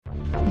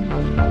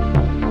Ladies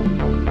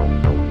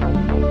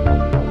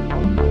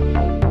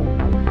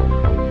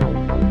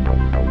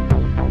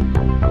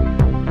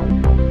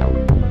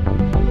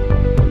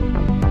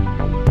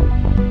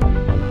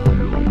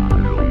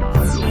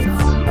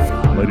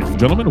and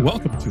gentlemen,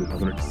 welcome to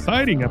another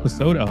exciting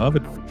episode of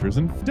Adventures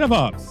in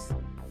DevOps.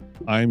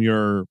 I'm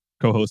your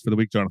co-host for the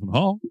week, Jonathan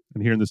Hall,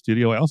 and here in the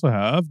studio I also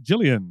have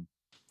Jillian.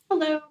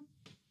 Hello.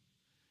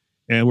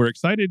 And we're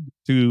excited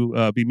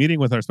to be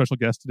meeting with our special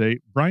guest today,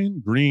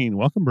 Brian Greene.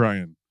 Welcome,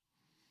 Brian.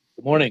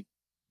 Good morning.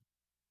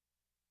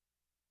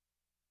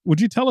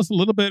 Would you tell us a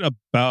little bit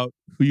about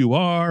who you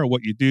are,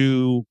 what you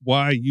do,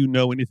 why you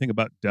know anything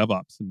about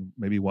DevOps, and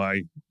maybe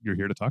why you're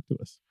here to talk to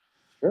us?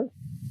 Sure.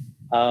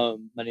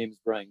 My name is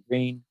Brian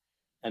Greene.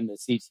 I'm the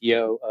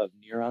CTO of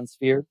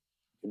NeuronSphere. You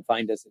can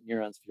find us at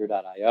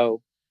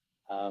neuronsphere.io.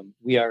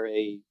 We are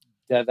a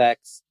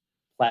DevX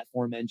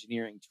platform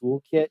engineering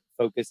toolkit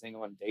focusing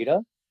on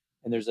data,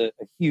 and there's a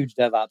huge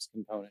DevOps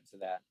component to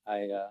that.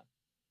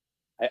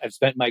 I've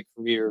spent my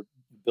career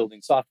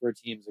building software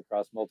teams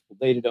across multiple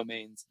data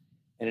domains,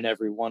 and in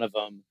every one of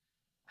them,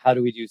 how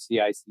do we do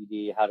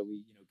CI/CD? How do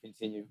we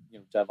continue?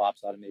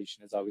 DevOps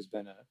automation has always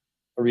been a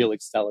real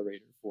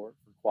accelerator for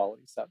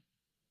quality stuff.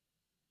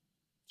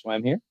 That's why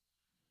I'm here.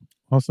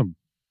 Awesome.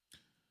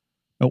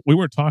 We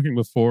were talking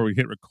before we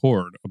hit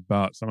record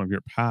about some of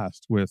your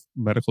past with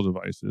medical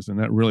devices, and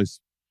that really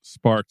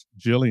sparked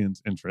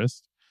Jillian's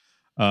interest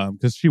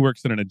because she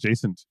works in an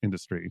adjacent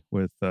industry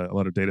with a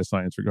lot of data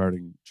science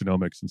regarding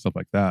genomics and stuff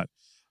like that.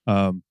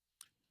 Do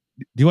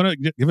you want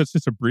to give us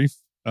just a brief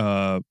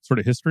sort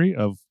of history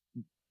of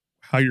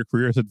how your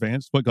career has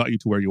advanced? What got you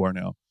to where you are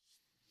now?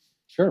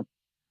 Sure.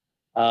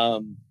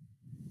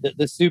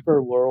 The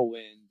super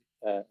whirlwind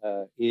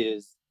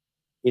is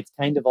it's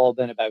kind of all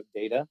been about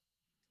data.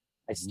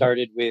 I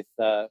started with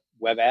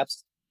web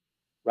apps,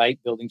 right?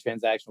 Building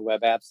transactional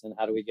web apps and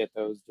how do we get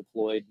those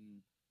deployed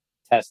and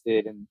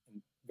tested, and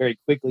very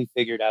quickly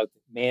figured out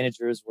that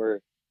managers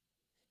were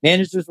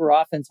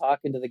often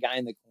talking to the guy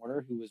in the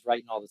corner who was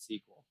writing all the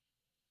SQL.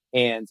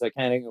 And so I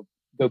kind of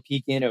go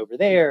peek in over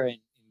there and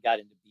got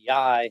into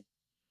BI,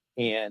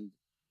 and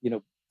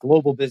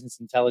global business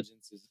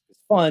intelligence is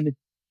fun,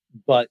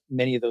 but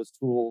many of those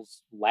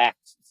tools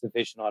lacked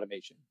sufficient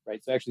automation,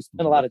 right? So I actually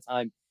spent a lot of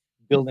time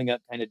building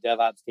up kind of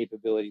DevOps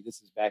capability.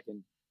 This is back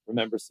in,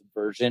 remember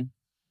Subversion,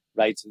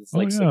 right? So it's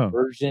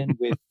Subversion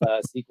with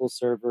SQL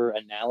Server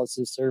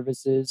analysis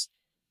services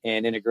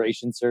and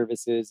integration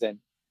services, and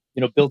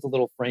built a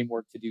little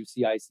framework to do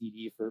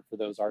CI/CD for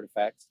those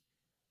artifacts.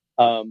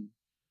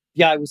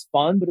 It was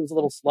fun, but it was a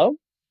little slow,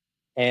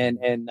 and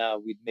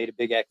we'd made a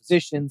big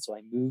acquisition, so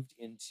I moved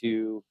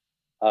into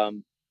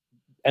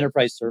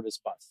enterprise service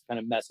bus, kind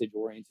of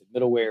message-oriented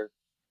middleware,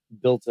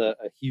 built a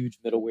huge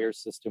middleware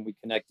system. We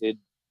connected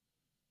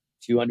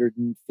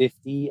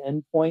 250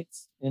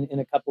 endpoints in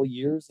a couple of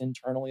years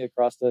internally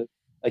across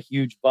a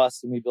huge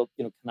bus, and we built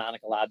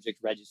canonical object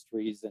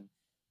registries and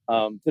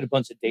did a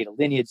bunch of data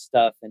lineage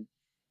stuff. And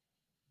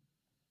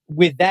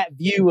with that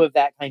view of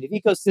that kind of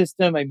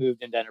ecosystem, I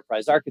moved into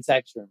enterprise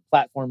architecture and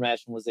platform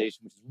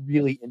rationalization, which is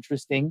really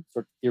interesting,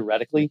 sort of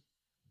theoretically,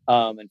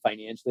 and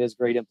financially has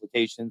great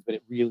implications, but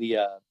it really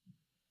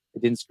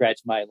it didn't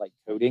scratch my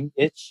coding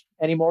itch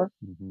anymore.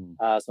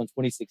 So in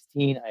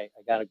 2016, I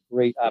got a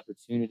great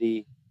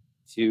opportunity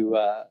to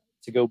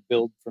go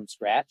build from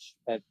scratch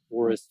at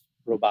Oris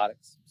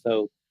Robotics.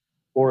 So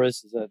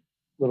Oris is a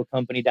little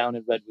company down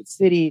in Redwood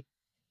City.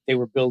 They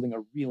were building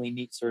a really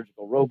neat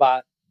surgical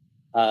robot.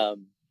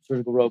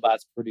 Surgical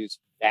robots produce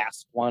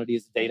vast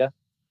quantities of data.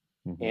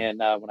 And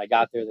when I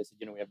got there, they said,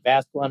 we have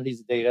vast quantities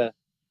of data.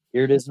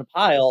 Here it is in a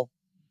pile.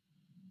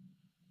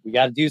 We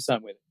got to do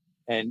something with it.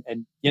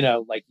 And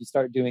you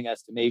start doing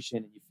estimation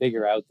and you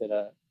figure out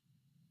that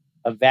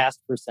a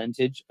vast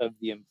percentage of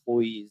the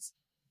employees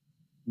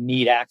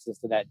need access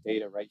to that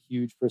data, right?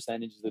 Huge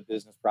percentages of the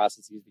business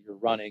processes that you're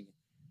running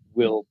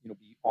will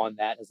be on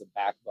that as a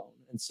backbone.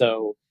 And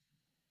so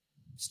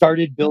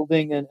started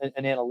building an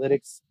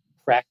analytics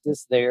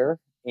practice there,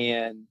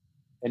 and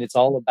it's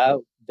all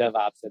about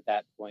DevOps at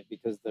that point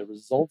because the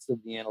results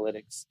of the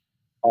analytics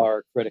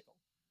are critical.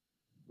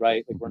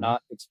 Right? We're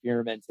not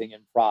experimenting in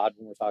prod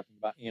when we're talking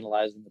about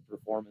analyzing the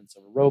performance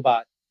of a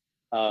robot.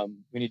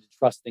 We need to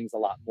trust things a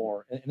lot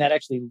more. And that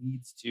actually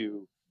leads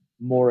to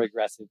more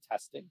aggressive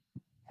testing,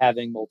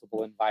 having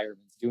multiple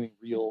environments, doing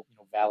real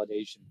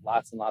validation,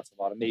 lots and lots of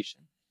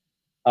automation.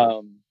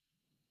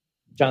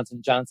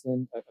 Johnson &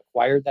 Johnson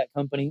acquired that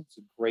company. It's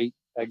a great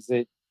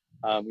exit.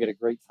 We had a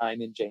great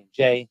time in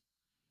J&J.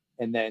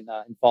 And then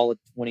in fall of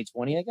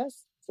 2020, I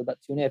guess, so about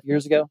 2.5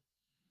 years ago,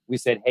 we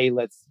said, hey,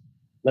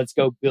 let's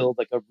go build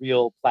a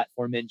real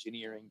platform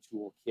engineering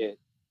toolkit,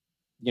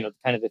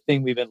 kind of the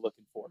thing we've been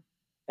looking for.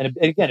 And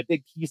again, a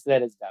big piece of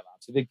that is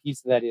DevOps. A big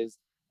piece of that is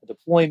a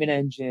deployment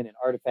engine and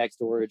artifact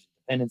storage,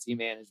 dependency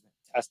management,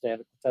 test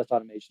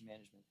automation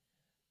management.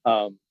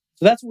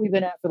 So that's what we've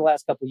been at for the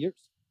last couple of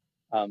years.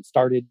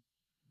 Started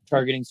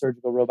targeting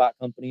surgical robot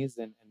companies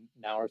and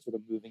now are sort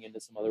of moving into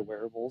some other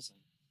wearables. And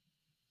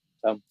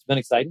so it's been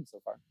exciting so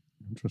far.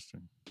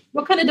 Interesting.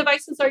 What kind of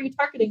devices are you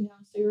targeting now?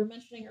 So you were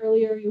mentioning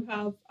earlier you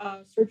have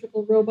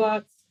surgical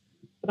robots,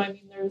 but I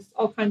mean, there's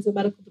all kinds of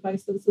medical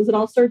devices. Is it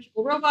all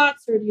surgical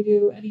robots, or do you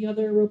do any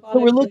other robotics, So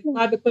we're looking,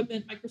 like lab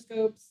equipment,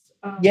 microscopes?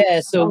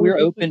 so we're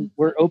open.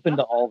 We're open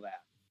to Yeah. all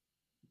that.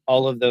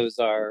 All of those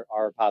are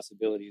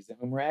possibilities,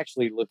 and we're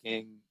actually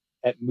looking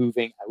at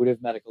moving out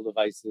of medical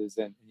devices.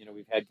 And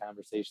we've had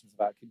conversations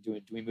about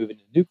do we move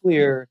into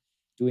nuclear,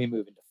 do we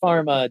move into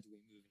pharma, do we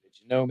move into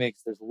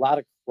genomics? There's a lot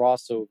of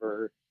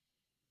crossover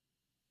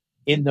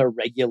in the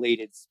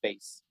regulated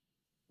space,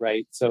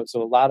 right? So a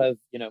lot of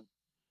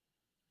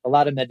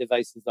med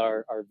devices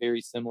are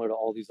very similar to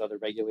all these other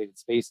regulated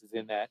spaces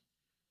in that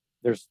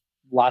there's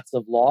lots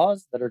of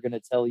laws that are going to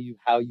tell you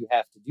how you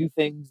have to do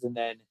things, and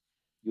then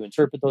you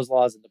interpret those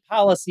laws into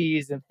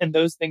policies, and then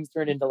those things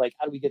turn into like,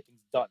 how do we get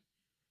things done?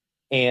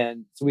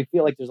 And so we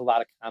feel like there's a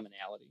lot of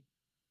commonality,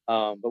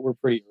 but we're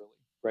pretty early,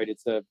 right?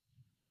 It's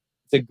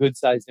a good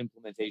sized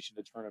implementation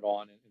to turn it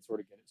on and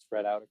sort of get it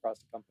spread out across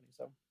the company.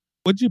 So,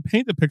 would you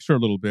paint the picture a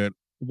little bit?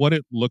 What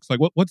it looks like?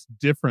 What's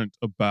different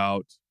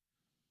about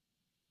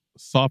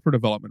software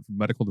development for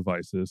medical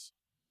devices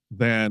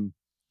than,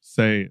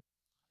 say,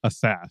 a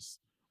SaaS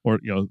or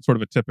sort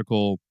of a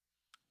typical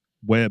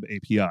web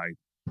API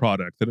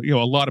product that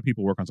a lot of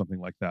people work on something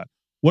like that?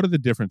 What are the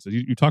differences?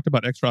 You talked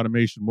about extra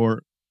automation,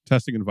 more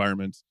testing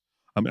environments.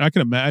 I mean, I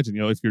can imagine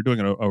if you're doing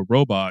a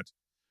robot,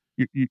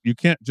 you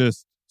can't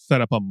just set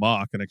up a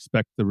mock and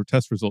expect the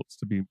test results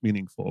to be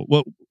meaningful.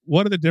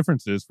 What are the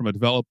differences from a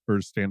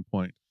developer's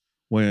standpoint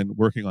when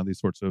working on these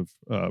sorts of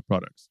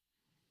products?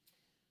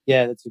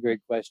 Yeah, that's a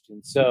great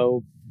question.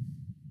 So,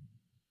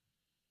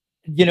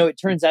 it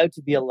turns out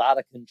to be a lot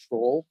of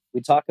control.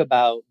 We talk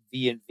about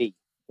V and V.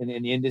 In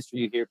the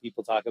industry, you hear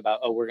people talk about,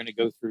 oh, we're going to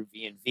go through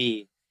V and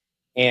V.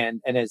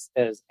 And as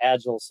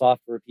agile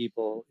software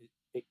people,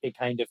 it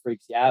kind of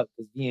freaks you out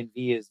because V and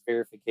V is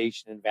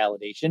verification and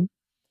validation.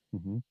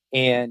 Mm-hmm.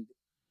 And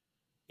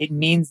it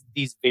means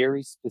these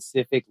very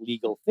specific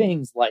legal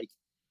things, like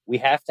we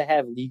have to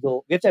have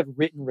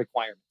written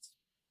requirements.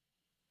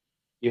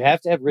 You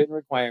have to have written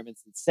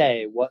requirements that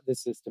say what the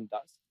system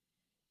does.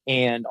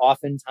 And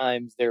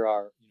oftentimes there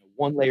are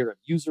one layer of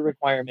user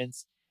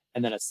requirements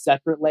and then a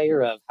separate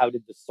layer of how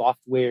did the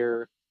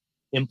software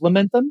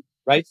implement them,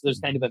 right? So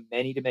there's kind of a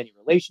many-to-many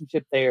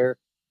relationship there.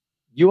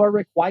 You are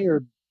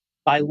required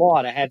by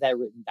law to have that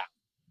written down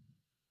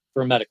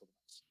for a medical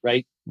device,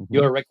 right? Mm-hmm.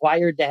 You are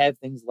required to have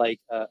things like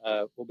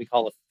what we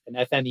call an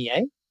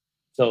FMEA,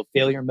 so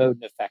failure mode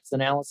and effects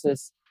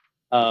analysis.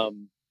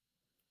 You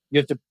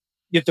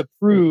have to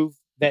prove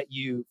that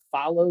you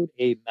followed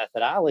a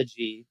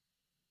methodology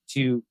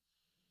to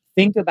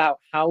think about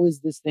how is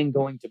this thing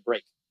going to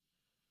break,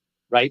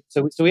 right?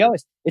 So we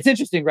always, it's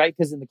interesting, right?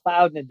 Because in the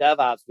cloud and in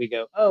DevOps, we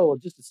go, oh, well,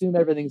 just assume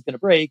everything's going to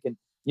break and,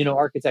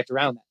 architect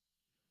around that.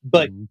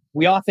 But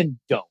we often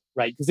don't,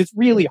 right? Because it's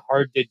really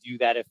hard to do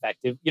that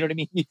effective. You know what I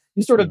mean?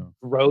 You sort of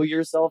grow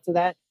yourself to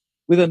that.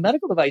 With a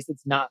medical device,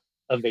 it's not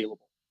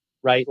available,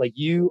 right? Like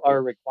you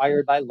are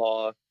required by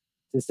law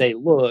to say,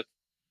 look,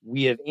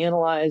 we have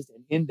analyzed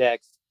and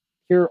indexed.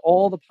 Here are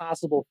all the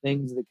possible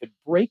things that could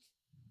break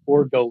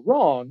or go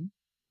wrong.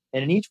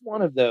 And in each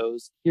one of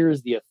those,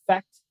 here's the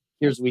effect.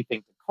 Here's what we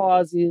think the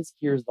cause is.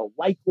 Here's the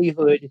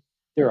likelihood.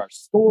 There are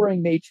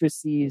scoring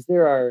matrices.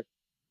 There are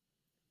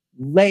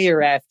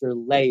layer after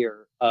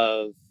layer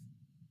of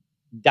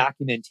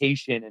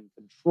documentation and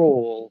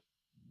control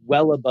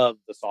well above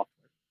the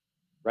software,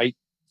 right?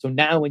 So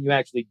now when you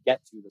actually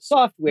get to the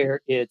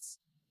software, it's,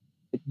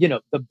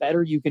 the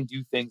better you can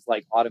do things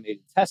like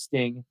automated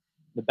testing,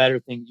 the better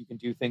thing you can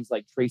do things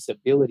like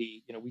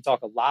traceability. We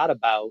talk a lot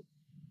about,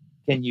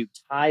 can you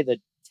tie the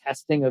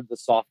testing of the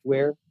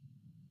software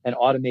and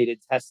automated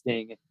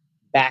testing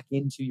back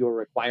into your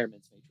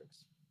requirements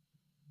matrix?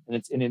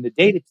 And in the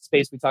data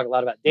space, we talk a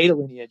lot about data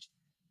lineage,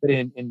 but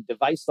in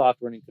device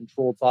software and in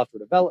controlled software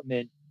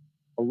development,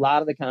 a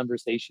lot of the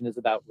conversation is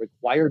about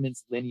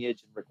requirements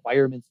lineage and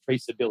requirements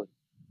traceability.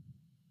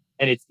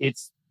 And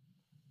it's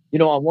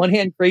on one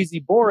hand, crazy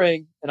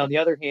boring, and on the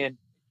other hand,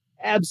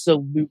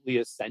 absolutely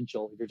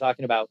essential if you're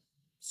talking about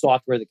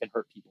software that can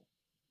hurt people,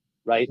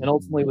 right? And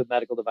ultimately with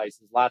medical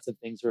devices, lots of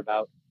things are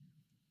about,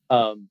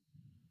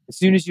 as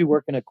soon as you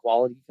work in a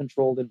quality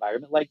controlled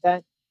environment like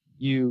that,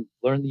 you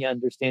learn the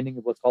understanding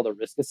of what's called a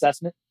risk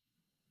assessment.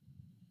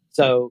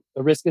 So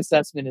the risk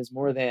assessment is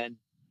more than,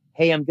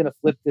 hey, I'm going to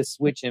flip this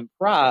switch in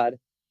prod.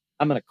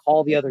 I'm going to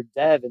call the other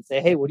dev and say,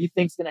 hey, what do you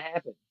think's going to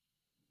happen?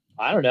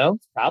 I don't know.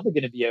 It's probably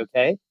going to be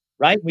okay,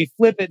 right? We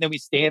flip it and then we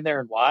stand there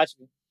and watch.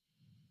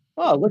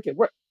 Oh, look at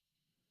work.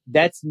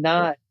 That's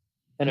not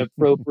an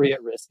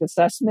appropriate risk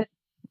assessment.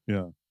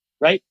 Yeah.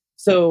 Right.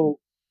 So,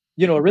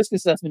 a risk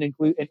assessment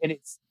include, and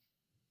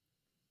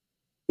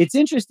it's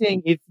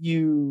interesting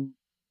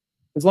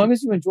as long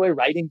as you enjoy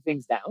writing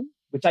things down,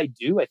 which I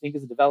do. I think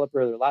as a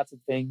developer, there are lots of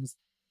things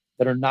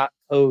that are not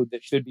code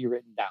that should be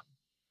written down.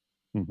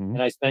 Mm-hmm.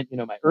 And I spent,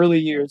 my early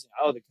years,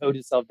 the code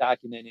is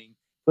self-documenting,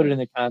 put it in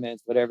the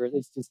comments, whatever.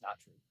 It's just not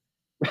true,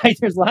 right?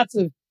 There's lots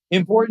of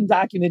important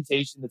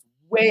documentation that's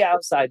way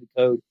outside the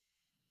code.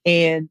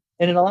 And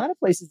And in a lot of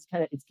places,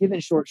 it's given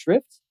short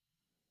shrift,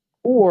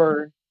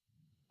 or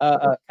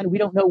kind of we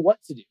don't know what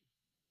to do,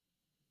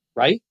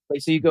 right?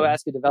 Like, so you go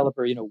ask a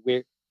developer,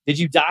 where did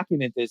you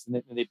document this?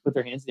 And they put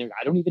their hands in there.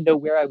 I don't even know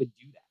where I would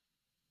do that,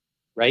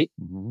 right?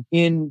 Mm-hmm.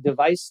 In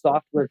device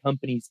software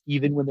companies,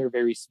 even when they're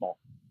very small,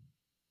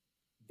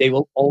 they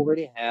will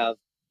already have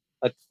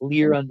a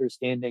clear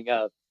understanding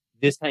of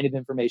this kind of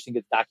information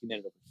gets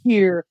documented over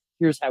here.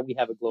 Here's how we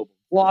have a global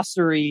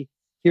glossary.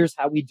 Here's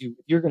how we do,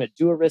 if you're going to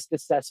do a risk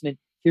assessment,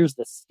 here's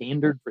the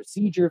standard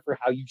procedure for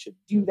how you should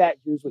do that.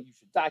 Here's what you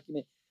should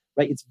document,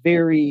 right? It's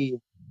very,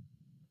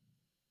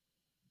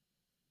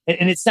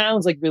 and it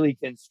sounds like really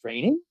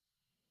constraining.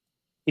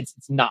 It's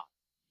not.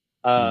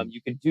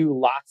 You can do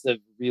lots of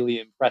really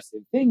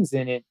impressive things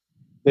in it,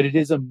 but it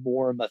is a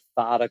more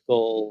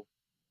methodical,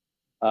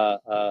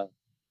 kind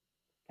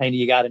of,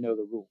 you got to know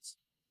the rules.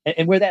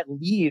 And where that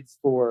leads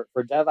for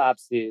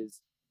DevOps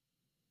is,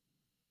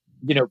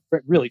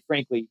 really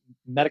frankly,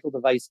 medical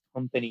device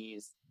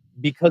companies,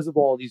 because of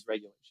all these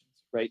regulations,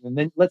 right? And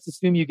then let's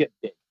assume you get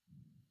big.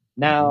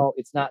 Now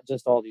it's not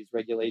just all these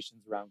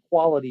regulations around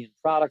quality and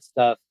product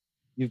stuff.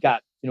 You've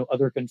got,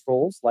 other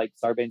controls like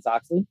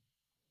Sarbanes-Oxley.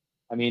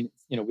 I mean,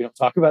 we don't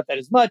talk about that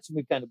as much, and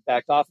we've kind of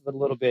backed off of it a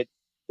little bit.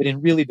 But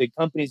in really big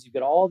companies, you've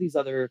got all these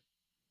other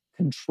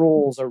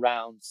controls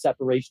around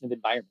separation of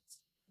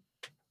environments,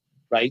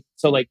 right?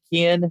 So like,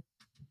 can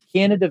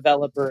a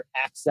developer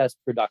access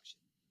production?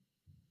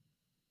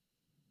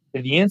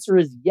 If the answer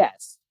is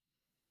yes,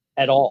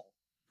 at all,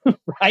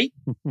 right?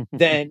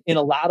 Then in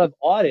a lot of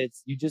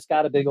audits, you just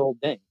got a big old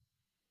ding.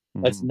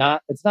 It's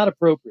not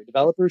appropriate.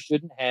 Developers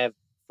shouldn't have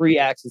free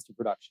access to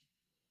production.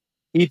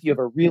 If you have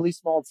a really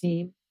small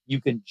team, you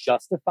can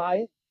justify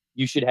it.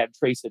 You should have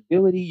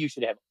traceability. You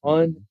should have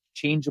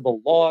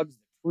unchangeable logs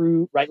that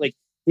prove, right? Like,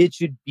 it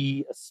should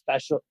be a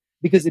special,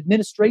 because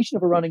administration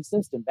of a running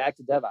system, back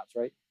to DevOps,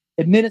 right?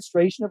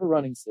 Administration of a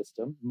running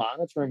system,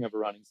 monitoring of a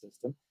running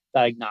system,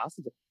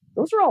 diagnostics,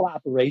 those are all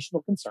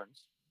operational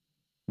concerns.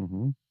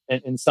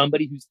 And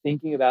somebody who's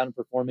thinking about and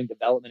performing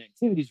development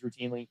activities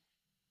routinely,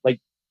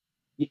 like,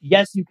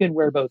 yes, you can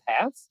wear both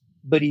hats,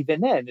 but even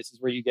then, this is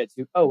where you get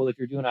to, if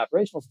you're doing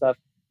operational stuff,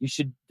 you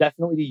should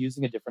definitely be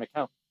using a different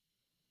account.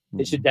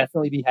 It should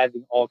definitely be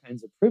having all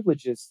kinds of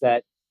privileges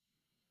set.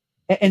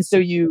 And so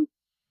I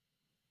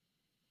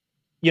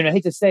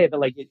hate to say it, but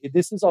like,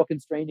 this is all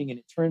constraining, and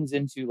it turns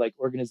into like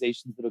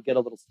organizations that'll get a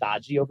little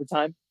stodgy over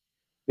time,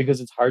 because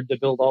it's hard to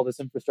build all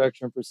this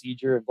infrastructure and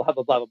procedure and blah,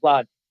 blah, blah, blah,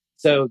 blah.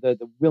 So the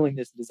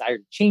willingness and desire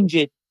to change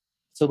it.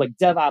 So like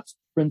DevOps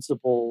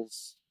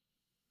principles,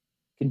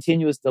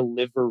 continuous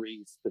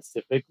delivery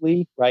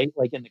specifically, right?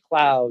 Like in the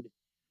cloud,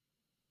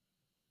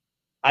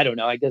 I don't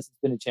know, I guess it's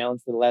been a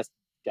challenge for the last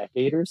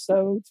decade or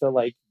so to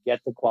like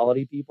get the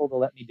quality people to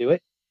let me do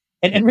it.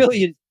 And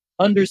really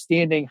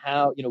understanding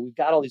how, we've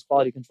got all these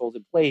quality controls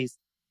in place.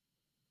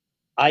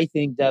 I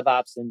think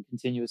DevOps and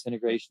continuous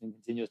integration and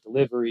continuous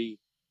delivery,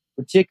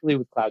 particularly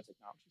with cloud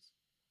technologies,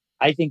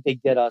 I think they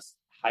get us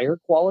higher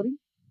quality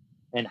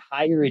and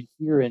higher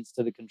adherence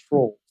to the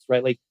controls,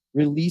 right? Like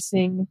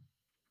releasing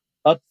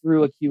up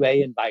through a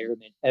QA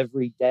environment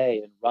every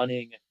day and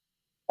running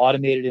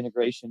automated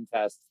integration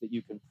tests that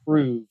you can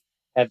prove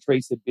have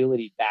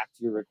traceability back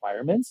to your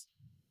requirements.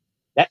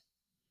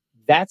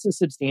 That's a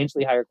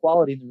substantially higher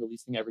quality than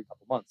releasing every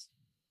couple months.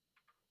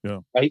 Yeah.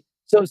 Right.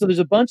 So there's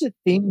a bunch of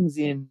things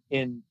in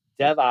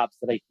DevOps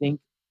that I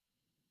think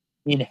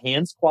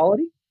enhance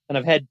quality. And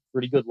I've had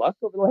pretty good luck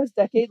over the last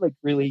decade, like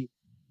really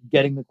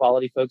getting the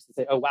quality folks to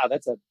say, oh, wow,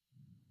 that's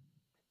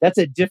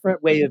a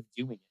different way of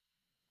doing it.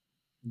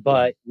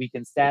 But we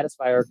can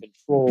satisfy our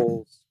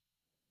controls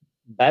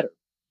better,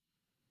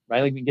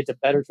 right? Like we can get to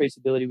better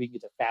traceability. We can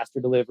get to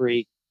faster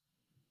delivery.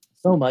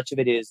 So much of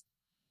it is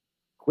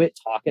quit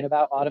talking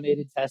about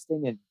automated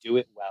testing and do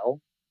it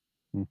well,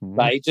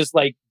 right? Just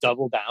like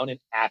double down and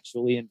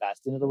actually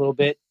invest in it a little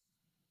bit.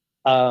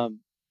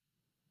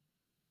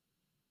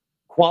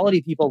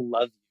 Quality people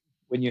love you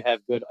when you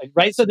have good,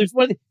 right? So there's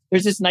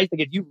this nice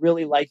thing. If you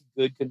really like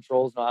good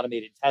controls and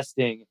automated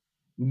testing,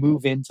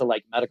 move into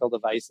like medical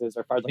devices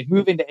or like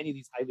move into any of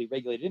these highly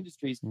regulated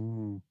industries,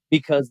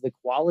 because the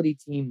quality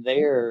team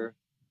there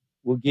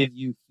will give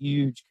you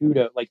huge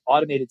kudos. Like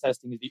automated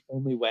testing is the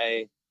only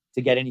way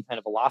to get any kind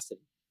of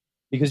velocity,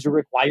 because you're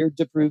required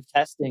to prove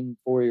testing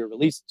for your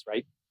releases,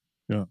 right?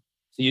 Yeah.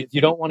 So you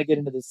don't want to get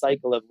into this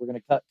cycle of we're going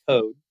to cut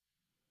code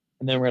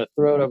and then we're going to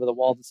throw it over the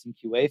wall to some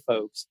QA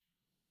folks.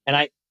 And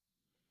I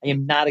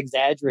am not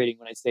exaggerating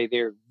when I say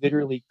they're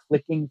literally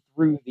clicking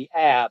through the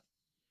app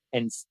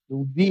and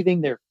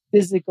leaving their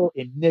physical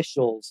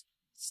initials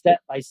step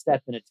by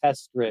step in a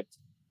test script.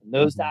 And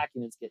those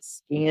documents get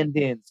scanned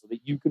in so that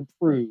you can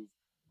prove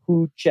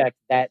who checked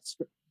that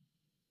script.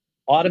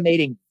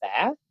 Automating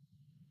that,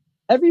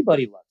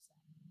 everybody loves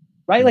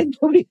that, right? Like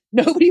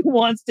nobody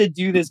wants to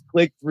do this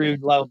click through,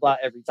 blah, blah, blah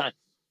every time.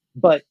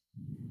 But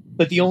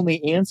the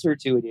only answer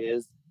to it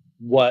is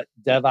what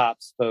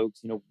DevOps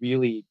folks,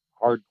 really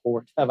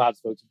hardcore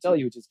DevOps folks will tell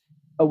you, which is,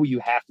 oh, well, you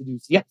have to do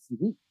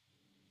CI/CD.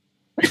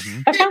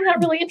 I found that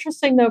really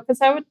interesting, though, because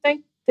I would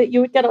think that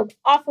you would get an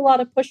awful lot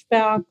of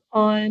pushback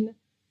on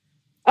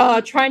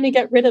trying to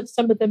get rid of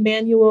some of the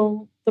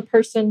manual, the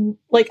person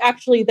like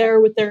actually there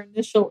with their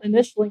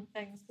initialing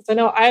things. Because I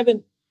know I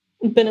haven't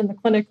been in the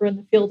clinic or in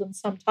the field in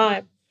some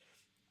time,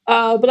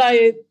 but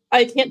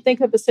I can't think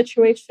of a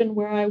situation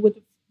where I would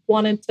have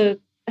wanted to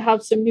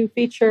have some new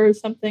feature or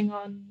something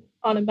on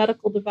a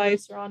medical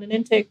device or on an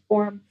intake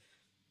form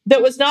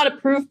that was not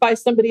approved by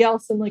somebody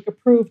else and like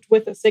approved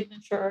with a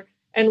signature.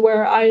 And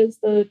where it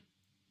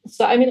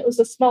was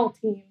a small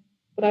team,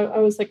 but I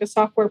was like a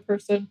software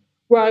person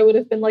where I would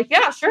have been like,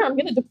 yeah, sure, I'm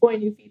going to deploy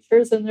new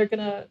features, and they're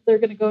gonna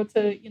go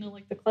to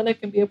like the clinic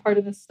and be a part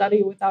of this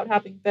study without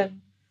having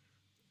been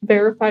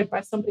verified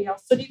by somebody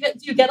else. So do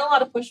you get a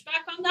lot of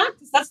pushback on that?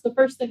 Because that's the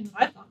first thing that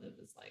I thought of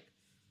is like,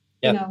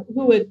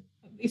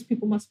 these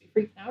people must be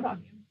freaking out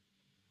on you.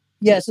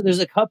 Yeah, so there's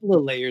a couple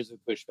of layers of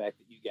pushback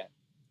that you get,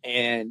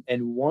 and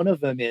one of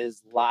them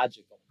is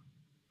logical,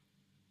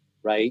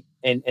 right?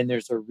 And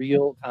there's a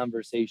real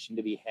conversation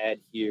to be had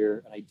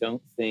here, and I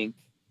don't think.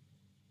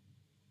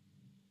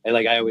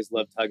 I always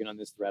love tugging on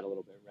this thread a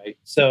little bit, right?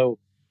 So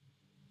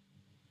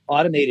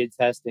automated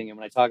testing, and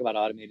when I talk about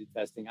automated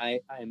testing,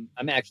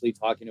 I'm actually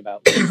talking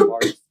about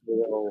large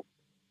scale.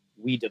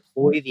 We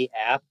deploy the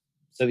app.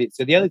 So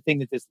the other thing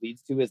that this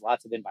leads to is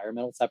lots of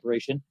environmental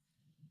separation.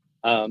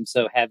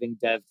 So having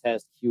dev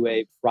test,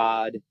 QA,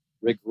 prod,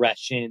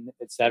 regression,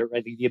 et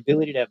cetera, the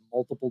ability to have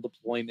multiple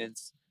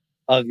deployments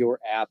of your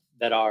app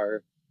that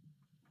are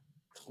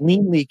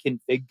cleanly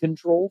config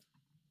controlled.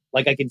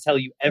 Like I can tell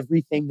you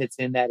everything that's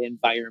in that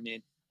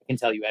environment. I can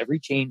tell you every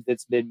change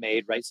that's been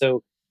made, right?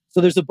 So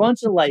there's a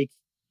bunch of like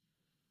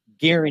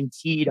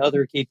guaranteed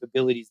other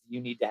capabilities that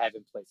you need to have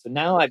in place. So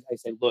now I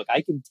say, look,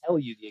 I can tell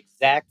you the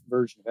exact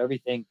version of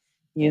everything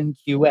in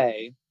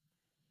QA,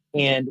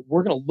 and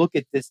we're going to look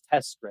at this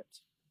test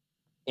script,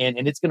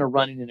 and it's going to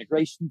run an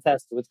integration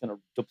test. So it's going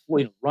to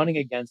deploy running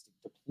against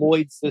a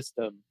deployed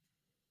system.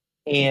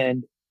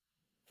 And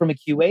from a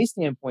QA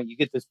standpoint, you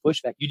get this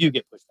pushback. You do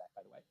get pushback,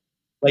 by the way.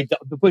 Like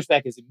the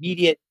pushback is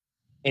immediate,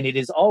 and it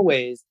is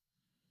always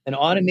an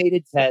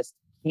automated test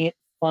can't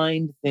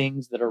find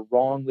things that are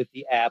wrong with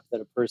the app that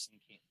a person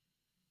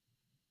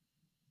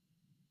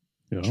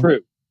can. Yeah.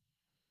 True.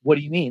 What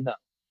do you mean, though?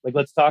 Like,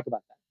 let's talk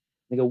about that.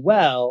 They go,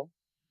 well,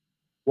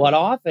 what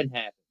often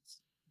happens,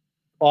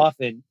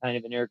 kind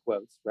of in air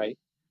quotes, right?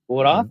 But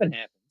what often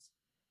happens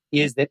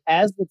is that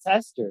as the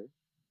tester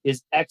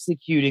is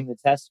executing the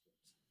test script,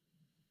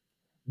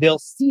 they'll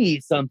see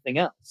something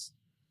else,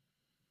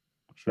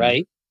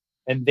 right?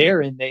 And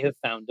therein they have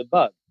found a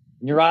bug.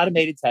 And your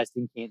automated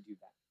testing can't do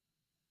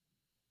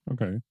that.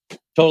 Okay.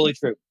 Totally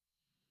true.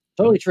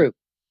 Totally true.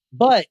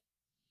 But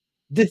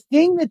the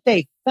thing that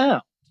they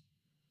found,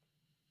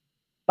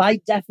 by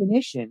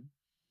definition,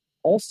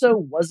 also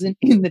wasn't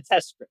in the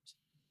test script,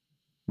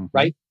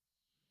 right?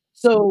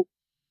 So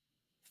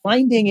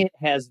finding it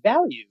has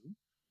value,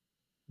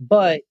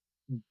 but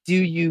do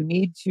you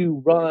need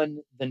to run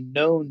the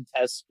known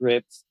test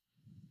script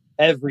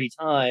every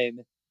time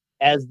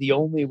as the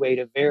only way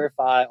to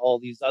verify all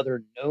these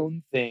other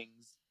known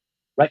things,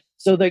 right?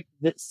 So the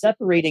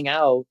separating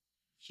out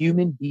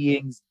human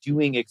beings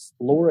doing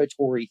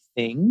exploratory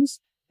things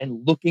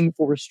and looking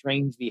for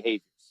strange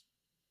behaviors,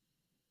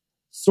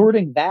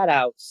 sorting that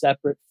out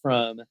separate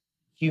from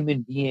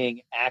human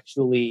being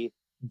actually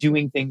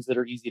doing things that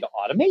are easy to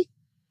automate.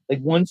 Like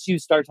once you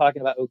start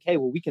talking about, okay,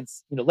 well, we can,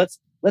 let's,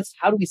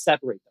 how do we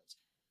separate those?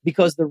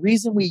 Because the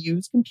reason we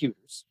use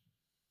computers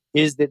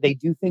is that they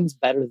do things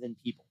better than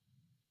people.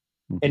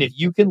 And if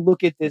you can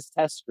look at this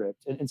test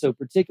script, and so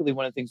particularly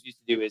one of the things we used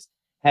to do is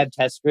have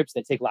test scripts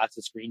that take lots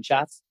of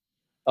screenshots.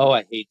 Oh,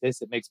 I hate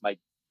this. It makes my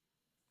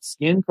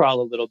skin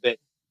crawl a little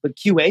bit. But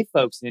QA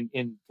folks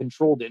in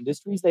controlled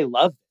industries, they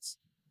love this,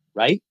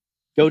 right?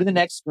 Go to the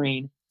next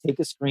screen, take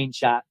a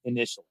screenshot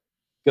initially.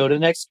 Go to the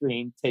next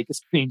screen, take a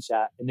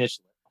screenshot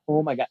initially.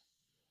 Oh my God.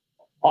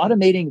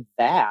 Automating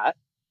that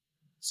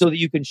so that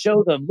you can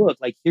show them, look,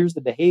 like here's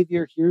the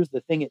behavior, here's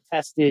the thing it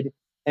tested.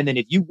 And then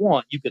if you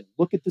want, you can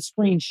look at the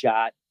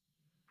screenshot,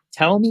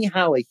 tell me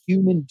how a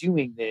human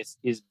doing this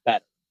is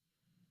better,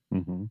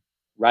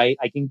 right?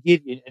 I can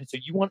give you, and so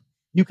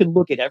you can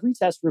look at every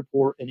test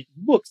report and it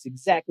looks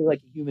exactly like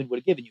a human would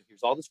have given you.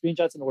 Here's all the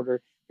screenshots in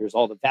order. Here's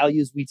all the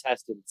values we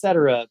tested,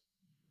 etc.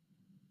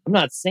 I'm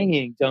not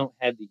saying don't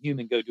have the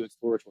human go do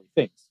exploratory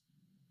things.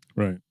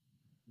 Right.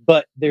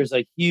 But there's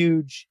a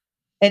huge,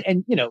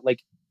 and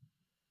like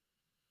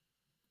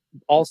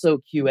also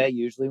QA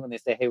usually when they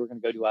say, hey, we're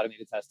going to go do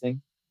automated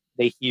testing,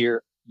 they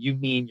hear you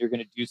mean you're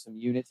going to do some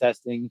unit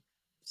testing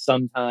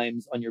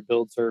sometimes on your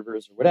build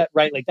servers or whatever,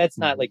 right? Like that's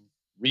not like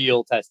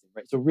real testing,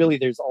 right? So really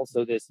there's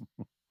also this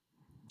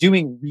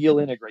doing real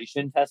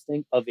integration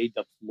testing of a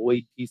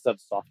deployed piece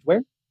of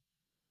software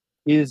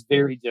is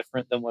very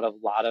different than what a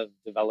lot of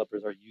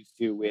developers are used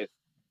to with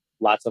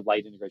lots of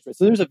light integration.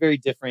 So there's a very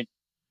different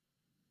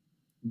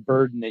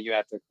burden that you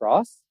have to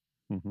cross.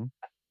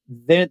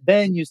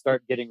 Then you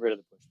start getting rid of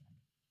the pushback,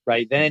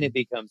 right? Then it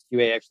becomes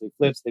QA actually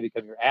flips. They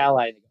become your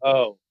ally. And they go,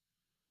 oh,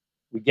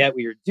 we get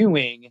what you're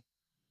doing.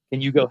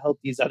 Can you go help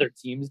these other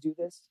teams do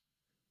this?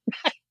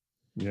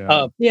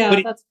 Yeah.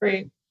 That's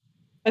great.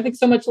 I think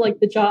so much like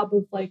the job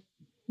of like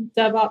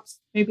DevOps,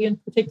 maybe in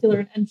particular,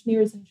 and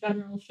engineers in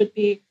general should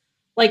be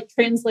like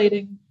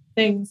translating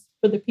things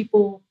for the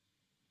people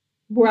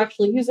who are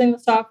actually using the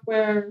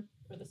software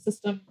or the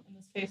system, in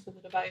this case, or the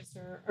device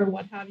or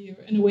what have you,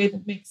 in a way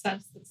that makes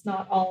sense. That's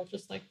not all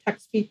just like tech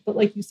speak, but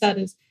like you said,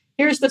 is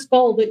here's this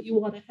goal that you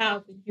want to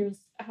have, and here's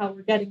how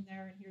we're getting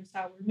there, and here's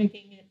how we're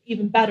making it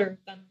even better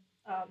than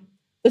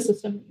the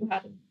system that you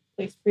had in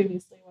place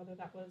previously, whether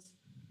that was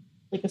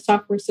like a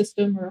software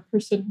system or a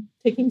person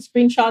taking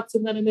screenshots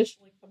and then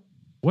initialing them.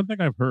 One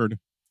thing I've heard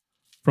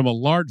from a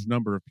large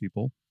number of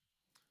people,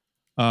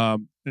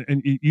 and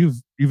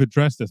you've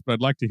addressed this, but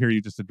I'd like to hear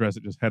you just address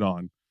it just head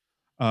on.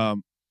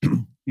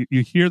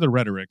 You hear the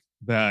rhetoric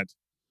that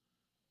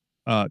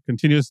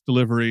continuous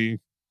delivery,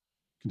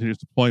 continuous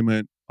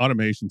deployment,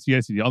 automation,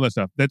 CI/CD, all that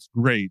stuff, that's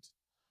great,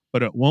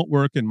 but it won't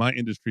work in my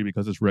industry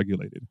because it's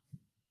regulated.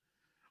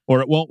 Or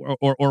it won't,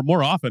 or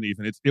more often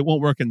even, it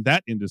won't work in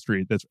that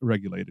industry that's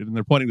regulated. And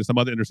they're pointing to some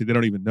other industry they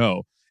don't even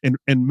know. And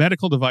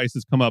medical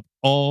devices come up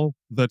all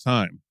the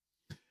time.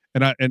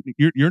 And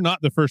you're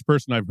not the first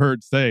person I've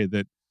heard say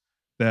that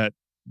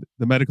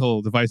the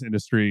medical device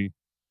industry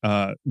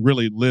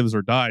really lives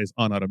or dies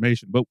on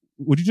automation. But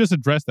would you just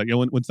address that?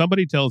 When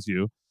somebody tells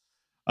you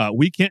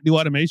we can't do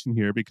automation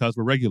here because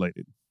we're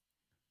regulated,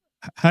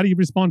 how do you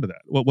respond to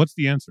that? What's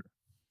the answer?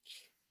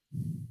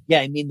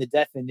 Yeah, I mean, the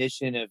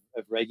definition of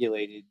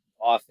regulated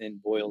often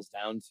boils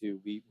down to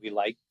we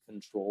like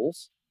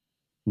controls,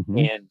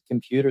 and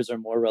computers are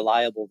more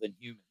reliable than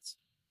humans.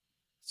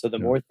 So the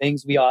more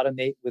things we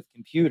automate with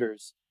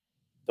computers,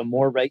 the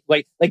more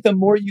the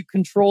more you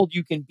controlled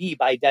you can be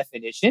by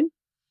definition.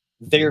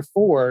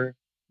 Therefore,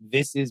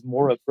 this is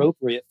more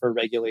appropriate for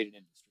regulated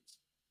industries,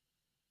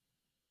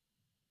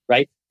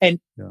 right? And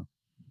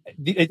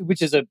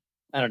which is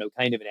kind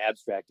of an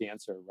abstract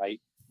answer, right?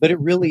 But it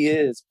really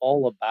is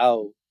all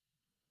about,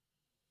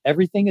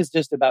 everything is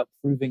just about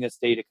proving a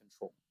state of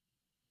control.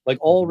 Like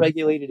all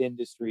regulated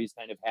industries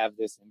kind of have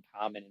this in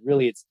common. And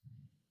really it's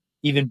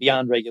even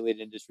beyond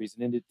regulated industries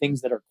and into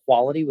things that are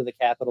quality with a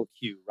capital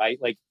Q, right?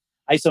 Like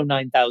ISO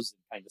 9000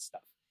 kind of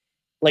stuff.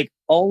 Like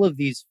all of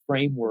these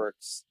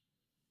frameworks,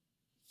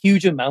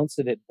 huge amounts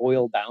of it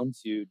boil down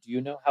to, do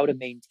you know how to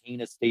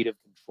maintain a state of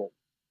control?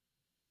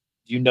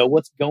 Do you know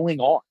what's going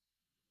on?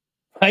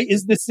 Right?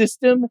 Is the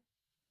system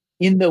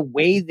in the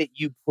way that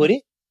you put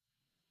it?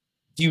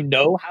 Do you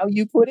know how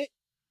you put it?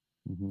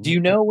 Do you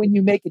know when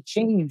you make a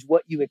change,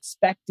 what you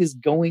expect is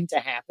going to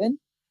happen?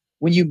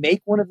 When you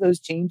make one of those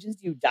changes,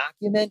 do you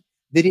document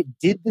that it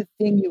did the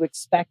thing you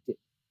expected?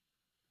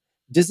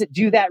 Does it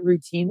do that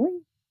routinely?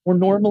 Or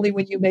normally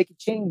when you make a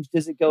change,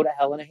 does it go to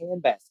hell in a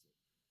handbasket?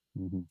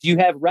 Do you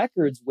have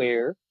records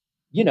where,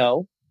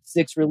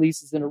 6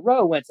 releases in a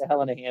row went to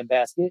hell in a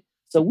handbasket?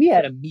 So we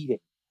had a meeting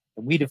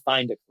and we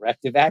defined a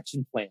corrective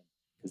action plan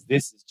because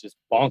this is just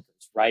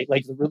bonkers, right?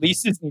 Like the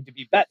releases need to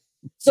be better.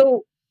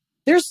 So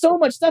there's so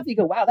much stuff you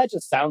go, wow, that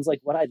just sounds like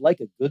what I'd like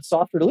a good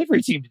software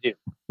delivery team to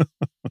do.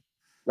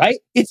 Right?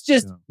 It's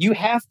just, you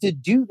have to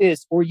do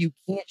this or you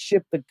can't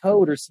ship the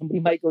code or somebody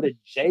might go to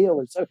jail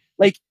or so.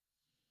 Like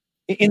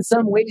in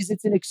some ways,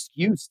 it's an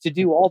excuse to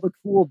do all the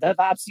cool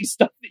DevOpsy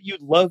stuff that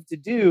you'd love to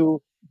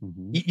do.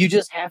 You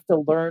just have to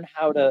learn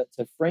how to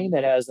frame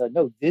it as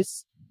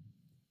this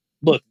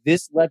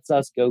lets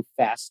us go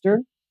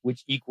faster,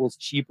 which equals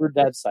cheaper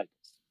dev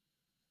cycles,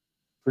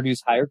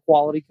 produce higher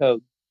quality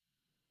code,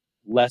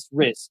 less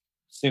risk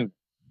sooner.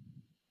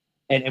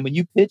 And when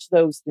you pitch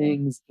those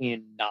things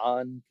in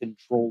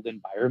non-controlled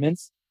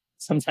environments,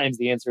 sometimes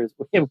the answer is,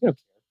 we don't care.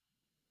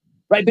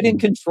 Right? But in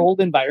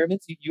controlled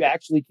environments, you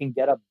actually can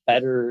get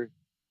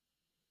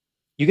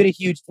you get a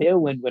huge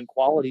tailwind when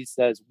quality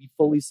says, we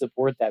fully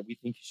support that. We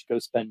think you should go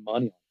spend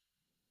money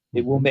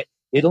on it.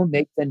 It'll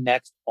make the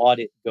next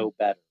audit go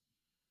better.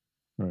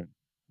 Right.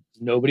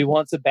 Nobody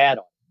wants a bad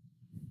audit.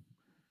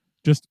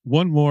 Just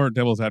one more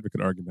devil's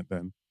advocate argument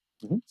then.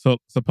 So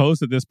suppose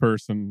that this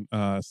person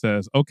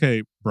says,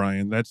 okay,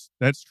 Brian, that's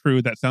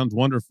true. That sounds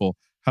wonderful.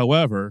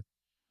 However,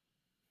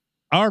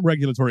 our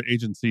regulatory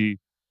agency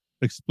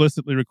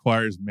explicitly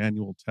requires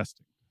manual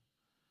testing.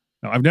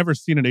 Now, I've never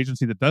seen an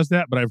agency that does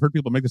that, but I've heard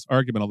people make this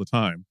argument all the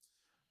time.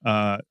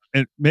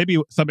 And maybe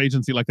some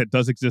agency like that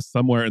does exist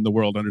somewhere in the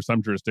world under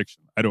some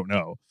jurisdiction. I don't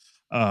know.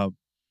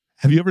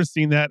 Have you ever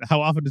seen that?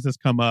 How often does this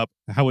come up?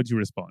 How would you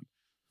respond?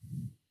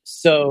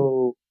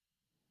 So,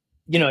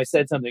 I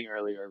said something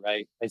earlier,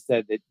 right? I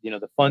said that,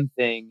 the fun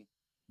thing,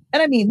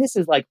 and I mean, this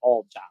is like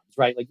all jobs,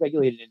 right? Like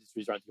regulated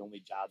industries aren't the only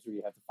jobs where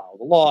you have to follow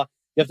the law.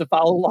 You have to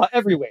follow the law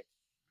everywhere.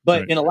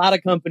 But in a lot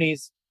of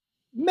companies,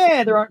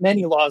 there aren't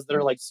many laws that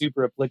are like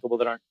super applicable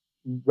that aren't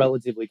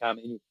relatively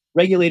common. In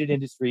regulated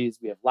industries,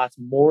 we have lots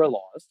more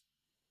laws.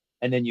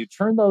 And then you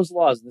turn those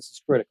laws, and this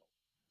is critical.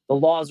 The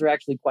laws are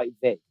actually quite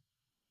vague.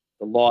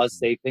 The laws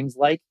say things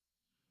like,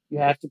 you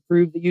have to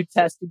prove that you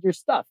tested your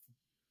stuff.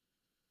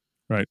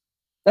 Right.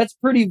 That's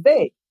pretty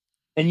vague.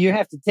 And you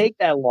have to take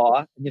that law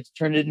and you have to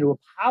turn it into a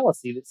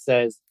policy that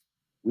says,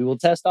 We will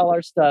test all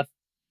our stuff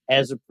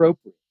as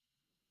appropriate.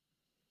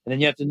 And then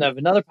you have to have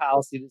another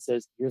policy that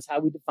says, here's how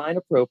we define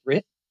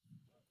appropriate,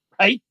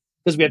 right?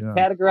 Because we have to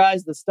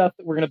categorize the stuff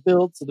that we're going to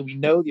build so that we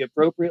know the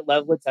appropriate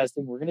level of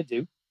testing we're going to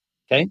do.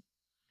 Okay.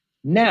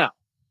 Now,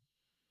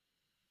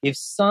 if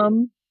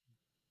I'm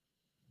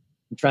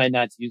trying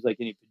not to use like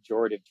any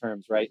pejorative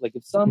terms, right? Like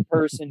if some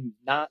person who's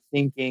not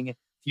thinking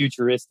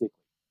futuristically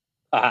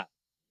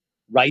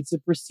writes a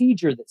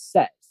procedure that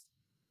says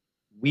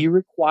we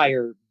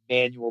require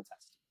manual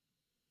testing.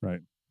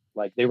 Right.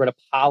 Like they wrote a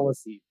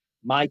policy,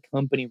 my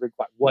company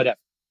requires whatever.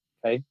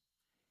 Okay.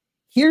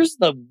 Here's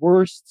the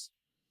worst.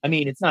 I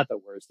mean, it's not the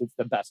worst. It's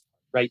the best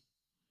part, right?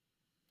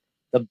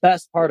 The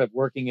best part of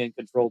working in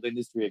controlled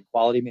industry and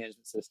quality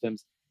management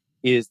systems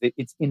is that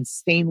it's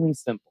insanely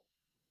simple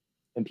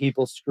and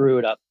people screw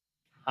it up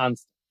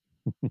constantly.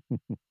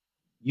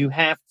 You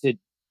have to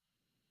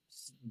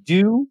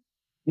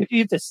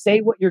say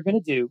what you're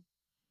going to do,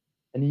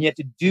 and then you have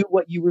to do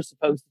what you were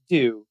supposed to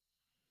do,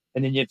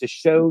 and then you have to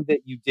show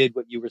that you did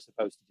what you were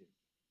supposed to do.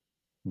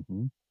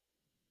 Mm-hmm.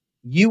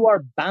 You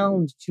are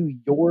bound to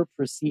your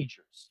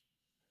procedures.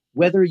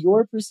 Whether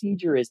your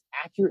procedure is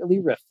accurately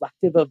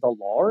reflective of the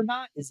law or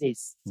not is a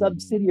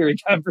subsidiary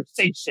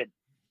conversation.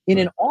 In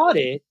an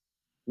audit,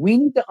 we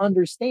need to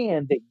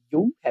understand that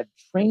you have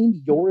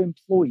trained your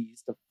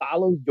employees to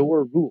follow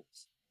your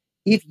rules.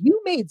 If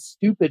you made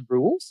stupid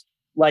rules,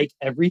 like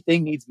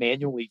everything needs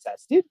manually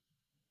tested,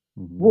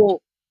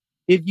 well,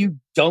 if you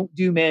don't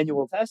do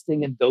manual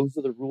testing and those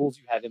are the rules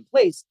you have in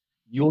place,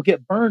 you'll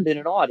get burned in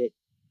an audit.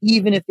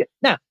 Even if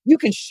now you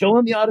can show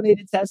them the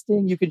automated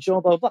testing, you can show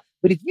them blah, blah, blah.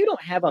 But if you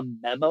don't have a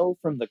memo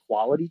from the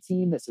quality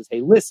team that says,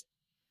 hey, listen,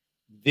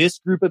 this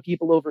group of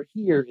people over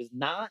here is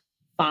not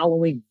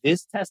following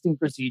this testing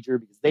procedure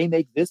because they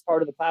make this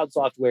part of the cloud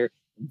software.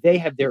 They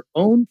have their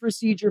own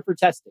procedure for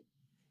testing.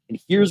 And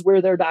here's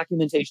where their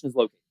documentation is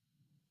located.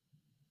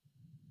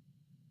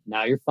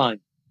 Now you're fine.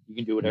 You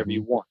can do whatever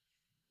you want.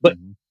 But,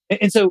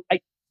 and so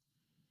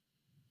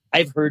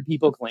I've heard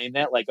people claim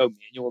that like, oh,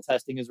 manual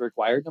testing is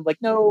required. And I'm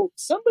like, no,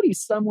 somebody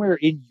somewhere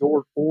in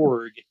your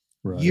org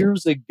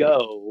years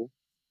ago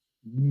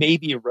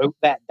maybe wrote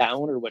that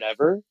down or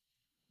whatever.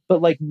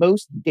 But like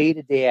most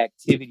day-to-day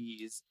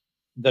activities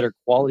that are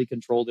quality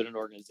controlled in an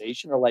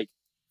organization are like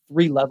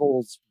 3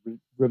 levels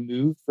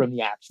removed from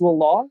the actual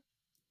law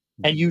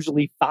and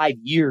usually 5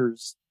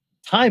 years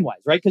time-wise,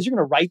 right? Because you're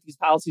going to write these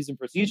policies and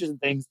procedures and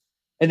things,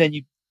 and then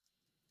you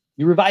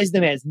revise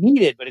them as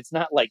needed, but it's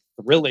not like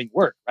thrilling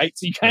work, right?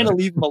 So you kind of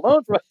leave them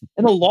alone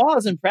and the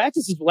laws and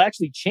practices will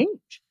actually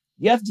change.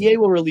 The FDA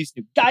will release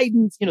new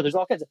guidance. There's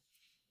all kinds of.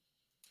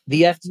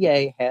 The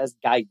FDA has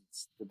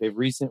guidance that they've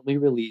recently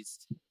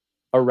released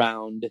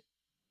around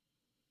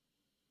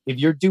if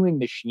you're doing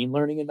machine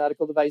learning in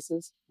medical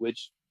devices,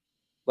 which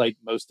like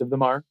most of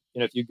them are,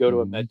 if you go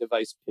to a med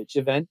device pitch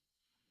event,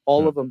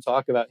 all of them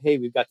talk about, hey,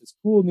 we've got this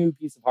cool new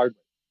piece of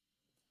hardware.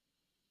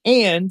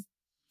 And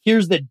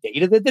here's the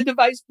data that the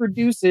device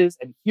produces,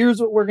 and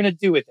here's what we're going to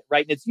do with it,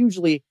 right? And it's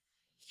usually,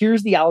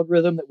 here's the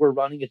algorithm that we're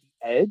running at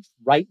the edge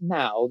right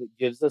now that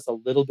gives us a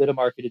little bit of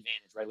market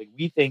advantage, right? Like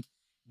we think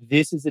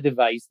this is a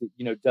device that,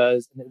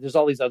 does, and there's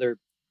all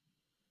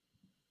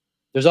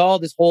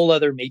this whole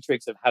other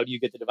matrix of how do you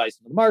get the device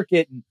into the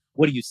market and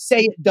what do you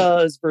say it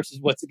does versus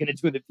what's it going to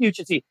do in the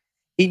future. See,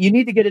 you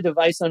need to get a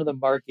device onto the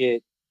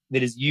market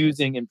that is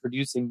using and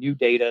producing new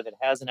data that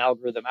has an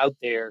algorithm out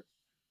there.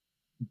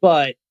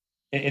 But,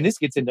 and this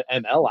gets into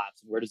ML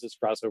ops, and where does this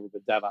cross over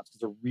with DevOps? Because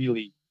they're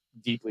really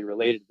deeply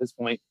related at this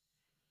point.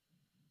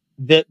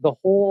 The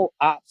whole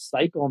ops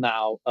cycle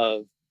now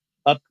of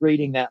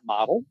upgrading that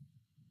model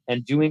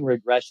and doing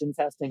regression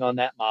testing on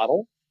that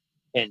model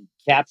and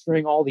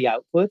capturing all the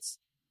outputs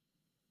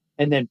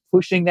and then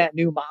pushing that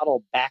new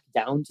model back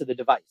down to the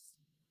device,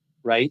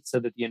 right? So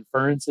that the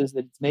inferences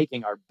that it's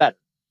making are better.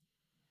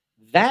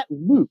 That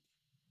loop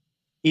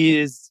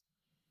is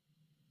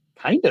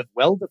kind of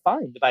well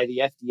defined by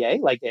the FDA.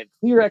 Like they have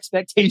clear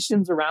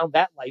expectations around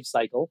that life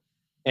cycle.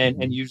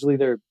 And usually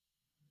they're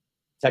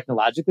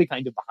technologically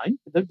kind of behind.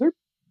 They're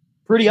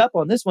pretty up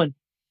on this one.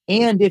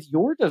 And if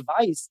your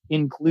device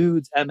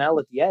includes ML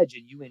at the edge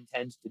and you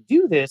intend to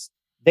do this,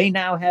 they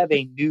now have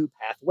a new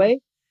pathway.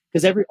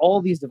 Because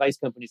all these device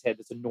companies had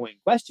this annoying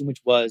question,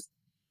 which was,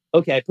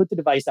 okay, I put the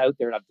device out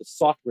there and the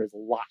software is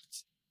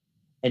locked.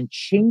 And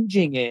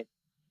changing it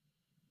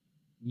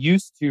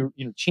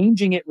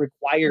changing it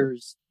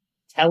requires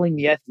telling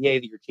the FDA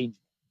that you're changing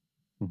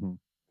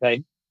it.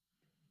 Okay.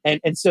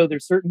 And so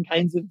there's certain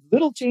kinds of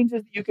little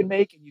changes that you can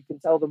make and you can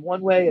tell them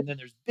one way. And then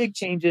there's big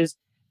changes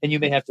and you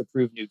may have to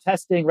prove new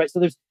testing, right? So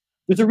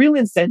there's a real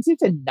incentive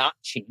to not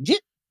change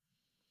it,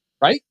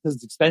 right? Because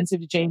it's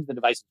expensive to change the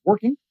device is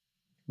working.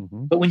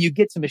 But when you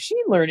get to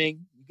machine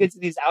learning, you get to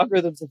these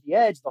algorithms at the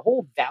edge, the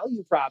whole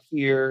value prop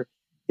here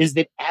is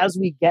that as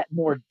we get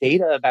more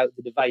data about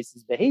the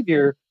device's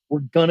behavior, we're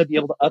going to be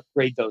able to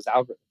upgrade those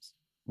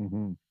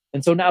algorithms.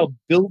 And so now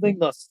building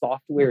the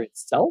software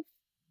itself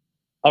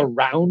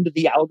around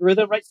the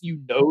algorithm, right?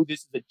 So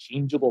this is a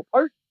changeable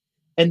part.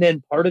 And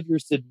then part of your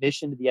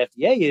submission to the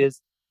FDA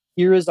is,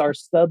 here is our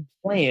sub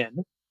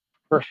plan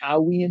for how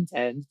we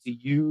intend to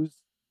use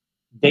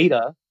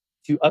data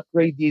to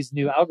upgrade these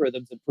new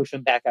algorithms and push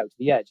them back out to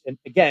the edge. And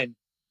again,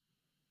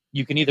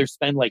 you can either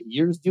spend like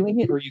years doing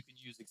it, or you can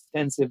use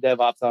extensive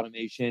DevOps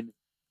automation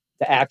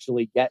to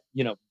actually get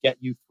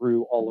you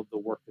through all of the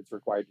work that's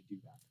required to do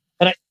that.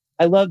 And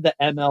I love the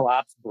ML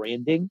ops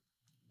branding,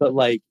 but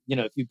like,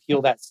 if you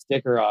peel that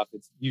sticker off,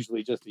 it's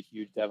usually just a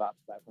huge DevOps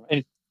platform.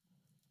 And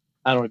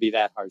I don't want to be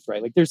that harsh,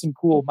 right? Like there's some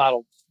cool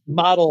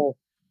model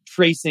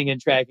tracing and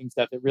tracking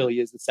stuff that really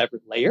is a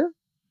separate layer,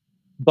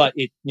 but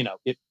it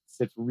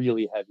sits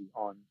really heavy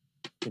on,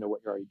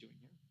 what you're already doing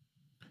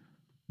here.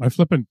 My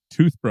flippin'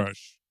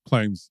 toothbrush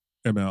claims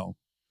ML.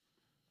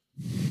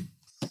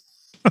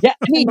 Yeah,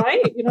 I mean,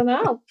 right? You don't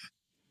know.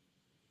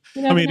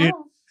 You never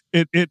know.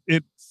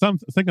 It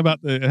something about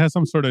it has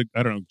some sort of,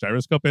 I don't know,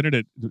 gyroscope in it.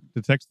 It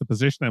detects the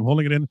position I'm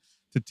holding it in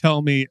to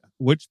tell me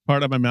which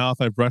part of my mouth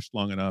I've brushed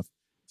long enough.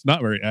 It's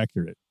not very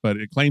accurate, but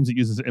it claims it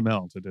uses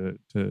ML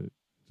to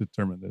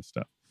determine this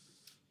stuff.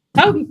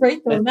 That would be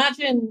great, though.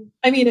 Imagine,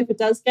 if it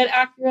does get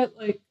accurate,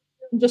 like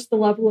just the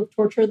level of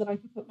torture that I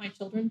could put my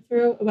children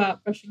through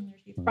about brushing their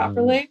teeth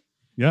properly.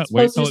 Yeah,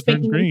 wait till it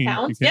turns green.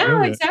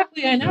 Yeah,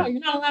 exactly. I know. Yeah. You're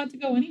not allowed to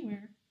go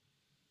anywhere.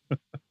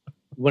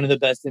 One of the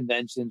best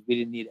inventions, we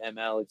didn't need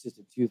ML. It's just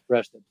a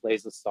toothbrush that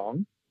plays a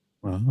song.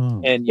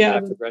 Uh-huh. And you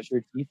have to brush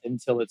your teeth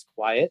until it's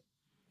quiet.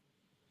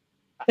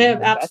 They have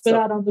apps for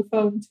that on the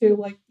phone too,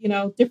 like,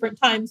 different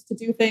times to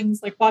do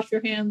things like wash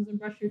your hands and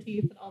brush your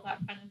teeth and all that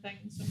kind of thing.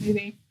 So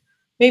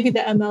maybe the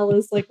ML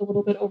is like a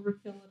little bit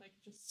overkill, and I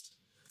could just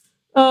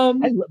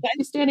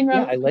be standing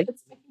around with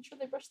kids making sure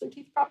they brush their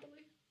teeth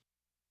properly.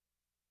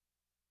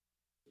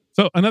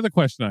 So another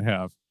question I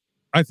have,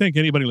 I think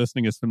anybody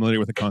listening is familiar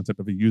with the concept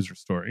of a user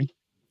story.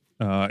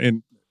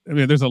 And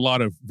there's a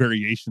lot of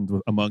variations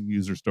among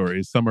user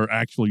stories. Some are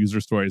actual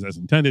user stories as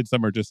intended.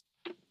 Some are just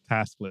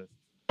task lists.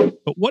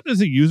 But what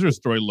does a user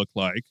story look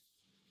like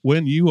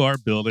when you are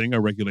building a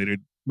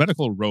regulated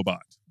medical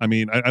robot? I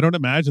don't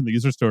imagine the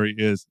user story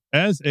is,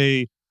 as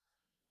a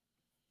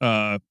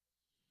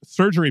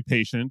surgery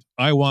patient,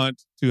 I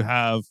want to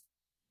have,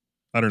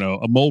 I don't know,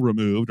 a mole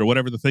removed or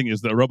whatever the thing is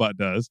that a robot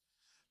does.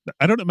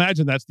 I don't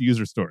imagine that's the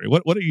user story.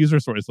 What do user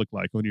stories look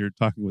like when you're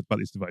talking about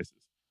these devices?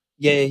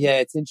 Yeah.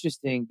 It's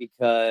interesting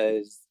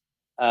because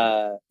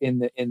in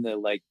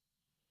the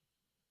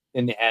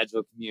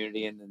agile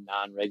community and the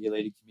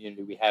non-regulated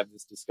community, we have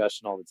this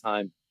discussion all the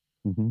time.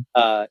 Mm-hmm.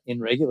 In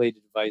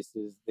regulated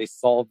devices, they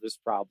solve this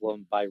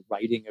problem by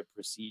writing a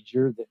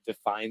procedure that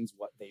defines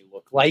what they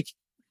look like.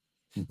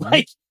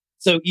 Mm-hmm.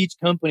 So each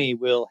company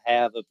will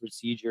have a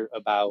procedure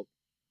about,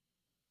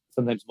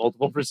 sometimes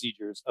multiple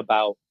procedures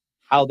about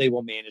how they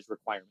will manage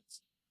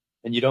requirements.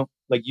 And you don't,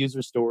 like,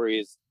 user story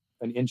is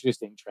an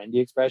interesting, trendy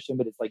expression,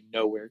 but it's like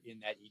nowhere in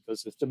that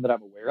ecosystem that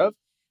I'm aware of.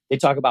 They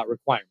talk about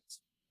requirements,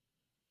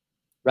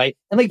 right?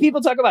 And like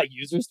people talk about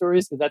user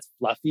stories because that's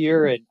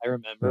fluffier. And I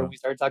remember we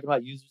started talking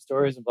about user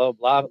stories and blah, blah,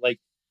 blah. But like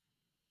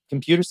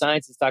computer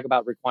scientists talk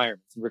about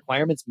requirements, and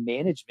requirements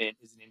management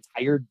is an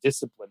entire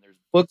discipline. There's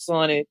books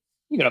on it.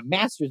 You got a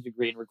master's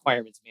degree in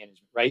requirements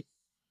management, right?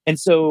 And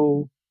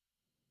so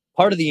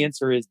part of the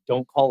answer is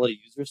don't call it a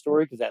user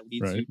story, because that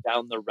leads you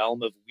down the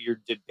realm of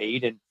weird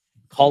debate, and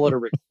call it a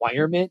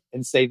requirement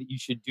and say that you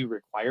should do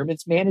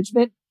requirements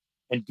management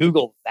and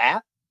Google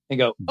that and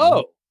go,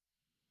 oh,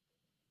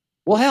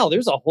 well, hell,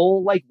 there's a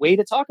whole way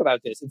to talk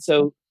about this. And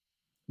so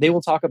they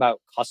will talk about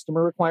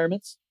customer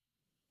requirements.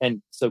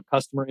 And so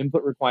customer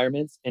input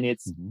requirements, and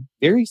it's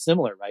very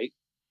similar, right?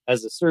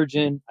 As a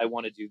surgeon, I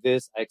want to do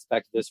this. I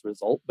expect this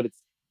result, but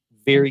it's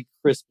very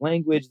crisp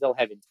language. They'll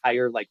have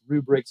entire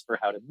rubrics for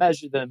how to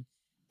measure them.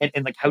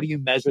 And how do you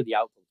measure the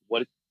output?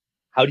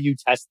 How do you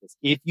test this?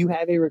 If you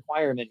have a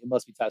requirement, it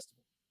must be testable,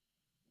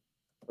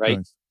 right?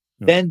 Nice.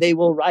 Yeah. Then they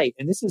will write.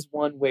 And this is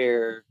one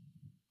where,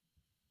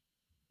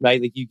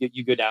 right,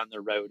 you go down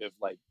the road of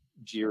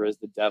Jira is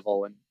the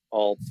devil and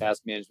all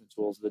task management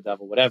tools are the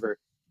devil, whatever.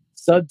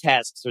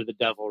 Subtasks are the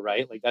devil,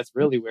 right? That's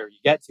really where you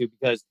get to,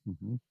 because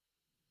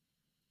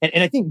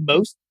and I think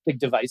most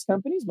device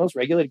companies, most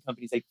regulated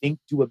companies, I think,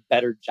 do a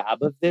better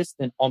job of this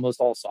than almost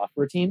all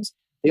software teams.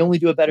 They only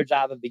do a better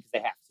job of it because they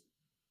have to.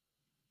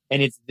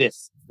 And it's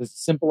this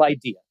simple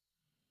idea.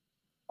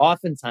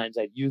 Oftentimes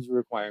I have user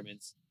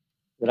requirements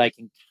that I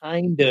can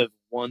kind of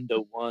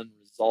one-to-one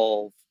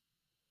resolve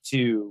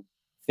to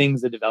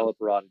things the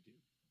developer ought to do,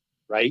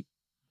 right?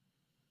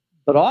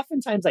 But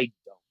oftentimes I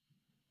don't.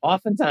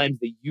 Oftentimes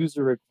the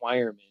user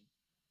requirement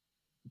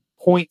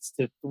points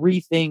to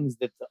three things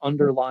that the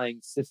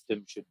underlying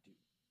system should do.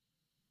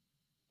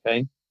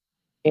 Okay.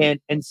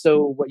 And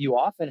so what you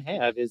often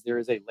have is there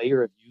is a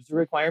layer of user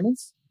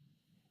requirements,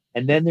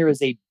 and then there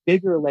is a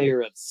bigger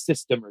layer of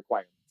system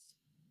requirements.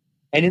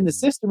 And in the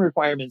system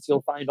requirements,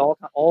 you'll find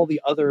all the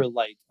other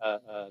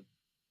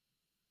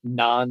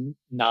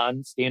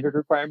non-standard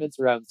requirements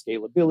around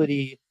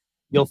scalability.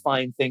 You'll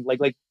find things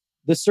like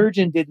the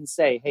surgeon didn't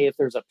say, hey, if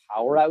there's a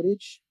power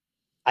outage,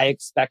 I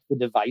expect the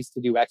device to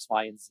do X,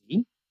 Y, and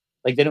Z.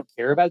 They don't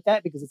care about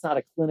that because it's not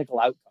a clinical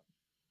outcome.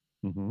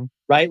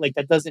 right? Like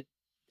that doesn't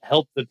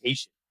help the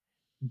patient.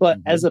 But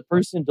as a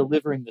person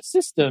delivering the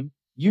system,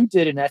 you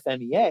did an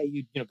FMEA,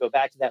 you go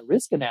back to that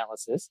risk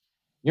analysis.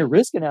 Your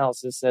risk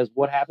analysis says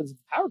what happens if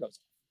the power goes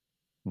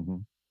off,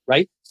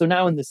 right? So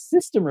now in the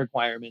system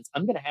requirements,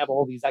 I'm going to have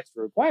all these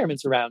extra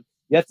requirements around.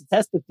 You have to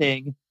test the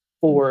thing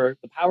for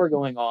the power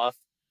going off.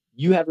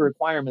 You have a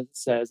requirement that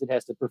says it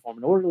has to perform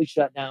an orderly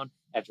shutdown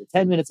after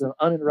 10 minutes of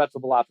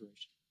uninterruptible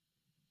operation.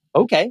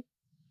 Okay,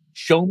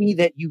 show me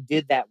that you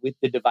did that with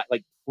the device,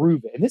 like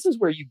prove it. And this is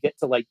where you get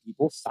to like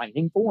people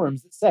signing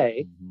forms that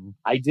say,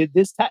 I did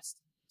this test.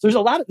 So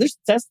there's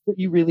tests that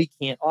you really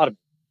can't automate,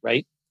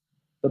 right?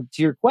 But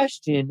to your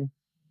question,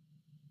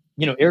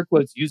 air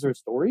quotes, user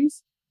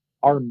stories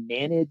are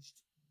managed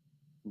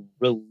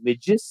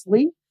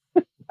religiously,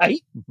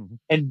 right?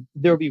 And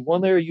there'll be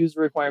one layer of user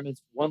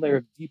requirements, one layer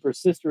of deeper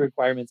sister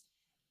requirements.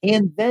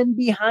 And then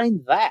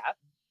behind that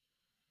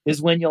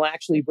is when you'll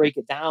actually break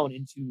it down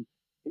into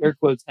air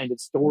quotes kind of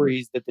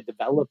stories that the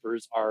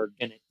developers are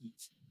going to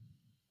eat,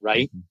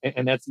 right?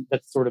 And that's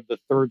sort of the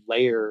third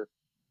layer.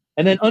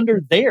 And then under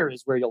there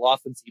is where you'll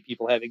often see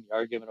people having the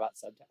argument about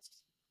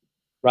subtasks,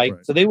 right?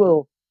 So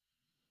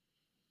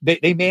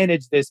they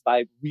manage this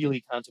by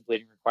really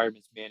contemplating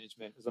requirements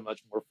management as a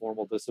much more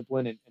formal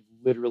discipline and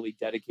literally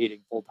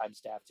dedicating full-time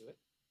staff to it.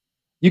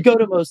 You go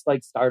to most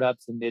like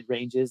startups and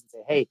mid-ranges and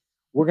say, hey,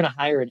 we're going to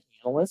hire an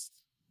analyst.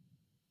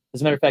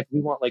 As a matter of fact, we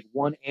want like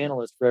one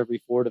analyst for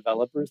every 4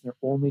 developers, and their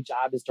only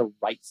job is to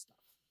write stuff.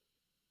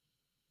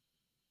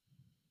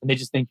 And they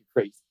just think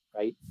you're crazy,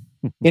 right?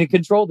 In a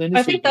controlled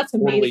industry, I think that's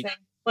amazing.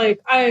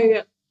 Like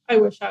I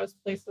wish I was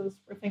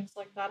places where things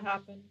like that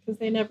happen because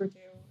they never do.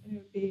 And it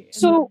would be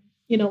so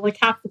like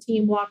half the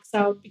team walks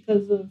out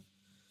because of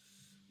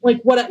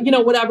like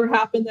whatever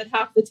happened, that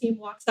half the team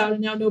walks out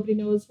and now nobody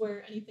knows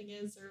where anything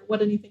is or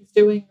what anything's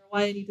doing or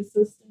why any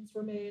decisions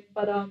were made.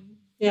 But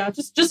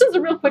just as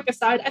a real quick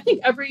aside, I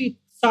think every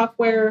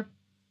software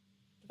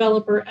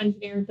developer,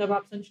 engineer,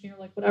 DevOps engineer,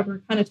 like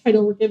whatever kind of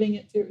title we're giving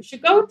it to,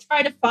 should go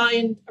try to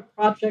find a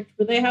project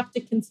where they have to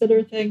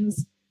consider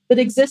things that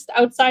exist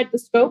outside the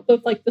scope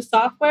of like the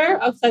software,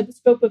 outside the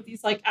scope of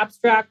these like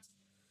abstract,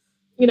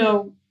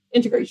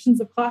 integrations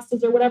of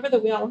classes or whatever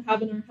that we all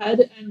have in our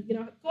head, and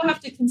go have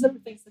to consider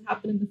things that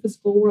happen in the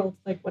physical world,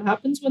 like what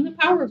happens when the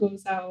power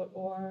goes out,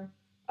 or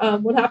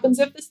what happens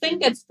if this thing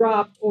gets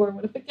dropped, or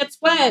what if it gets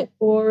wet,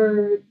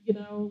 or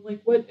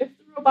like what if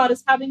the robot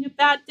is having a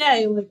bad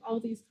day, like all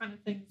these kind of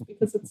things,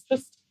 because it's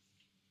just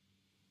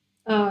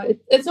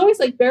it's always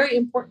like very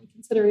important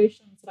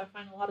considerations that I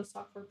find a lot of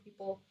software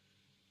people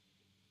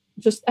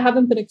just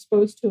haven't been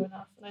exposed to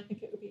enough, and I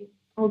think it would be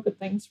all good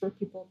things for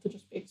people to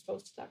just be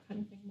exposed to that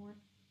kind of thing more.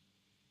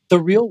 The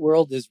real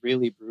world is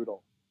really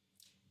brutal.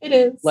 It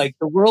is. Like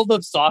the world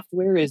of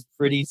software is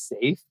pretty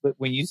safe, but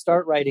when you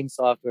start writing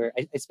software,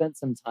 I spent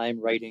some time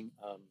writing.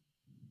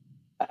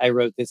 I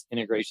wrote this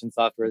integration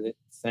software that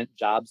sent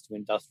jobs to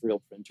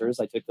industrial printers.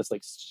 I took this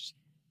like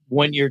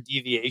 1 year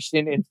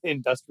deviation in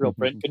industrial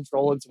print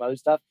control and some other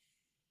stuff,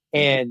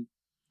 and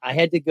I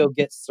had to go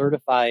get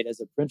certified as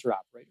a printer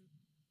operator.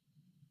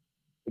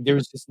 There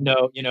was just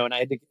no, and I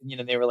had to,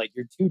 they were like,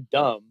 you're too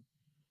dumb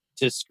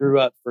to screw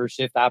up first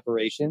shift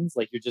operations.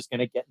 Like you're just going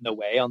to get in the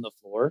way on the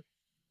floor.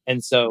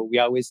 And so we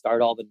always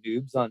start all the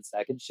noobs on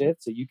second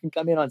shift. So you can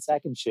come in on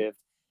second shift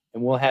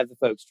and we'll have the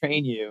folks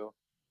train you.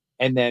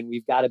 And then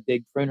we've got a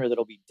big printer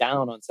that'll be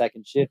down on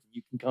second shift.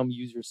 You can come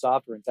use your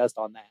software and test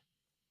on that.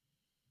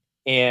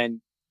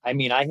 And I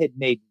mean, I had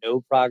made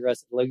no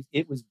progress. Like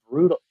it was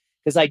brutal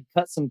because I'd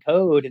cut some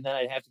code and then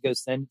I'd have to go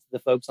send it to the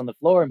folks on the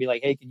floor and be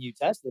like, hey, can you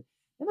test it?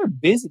 And they're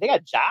busy. They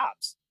got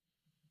jobs,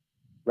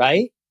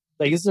 right?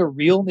 Like this is a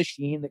real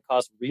machine that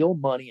costs real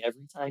money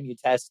every time you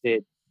test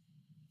it.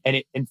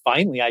 And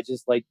finally, I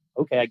just like,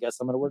 okay, I guess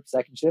I'm going to work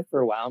second shift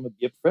for a while. I'm going to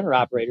be a printer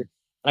operator.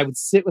 And I would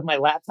sit with my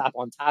laptop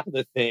on top of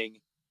the thing,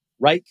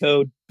 write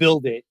code,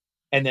 build it,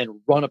 and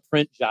then run a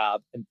print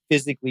job and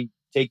physically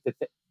take the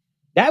thing.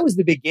 That was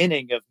the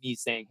beginning of me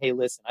saying, hey,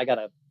 listen, I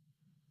gotta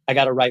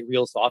write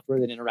real software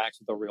that interacts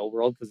with the real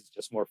world because it's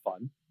just more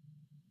fun.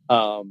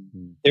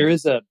 There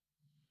is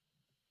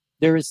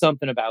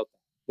something about that.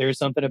 There's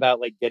something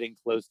about like getting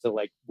close to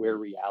like where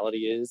reality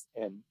is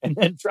and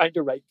then trying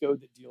to write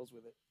code that deals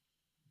with it.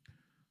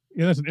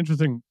 Yeah, that's an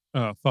interesting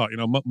thought.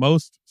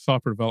 Most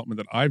software development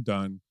that I've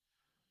done,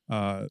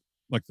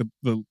 like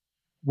the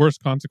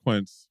worst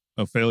consequence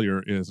of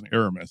failure is an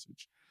error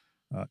message.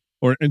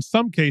 Or in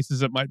some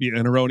cases, it might be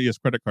an erroneous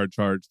credit card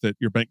charge that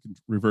your bank can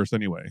reverse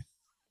anyway.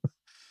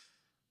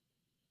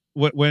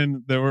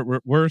 When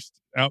the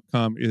worst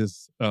outcome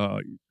is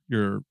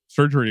your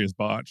surgery is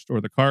botched,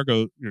 or the car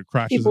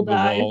crashes People into the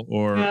die. wall,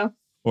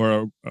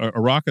 or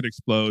a rocket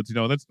explodes,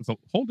 it's a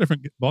whole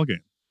different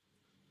ballgame.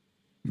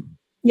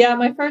 Yeah,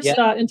 my first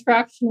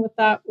interaction with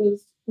that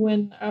was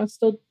when I was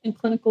still in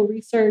clinical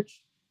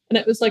research, and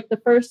it was like the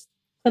first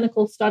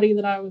clinical study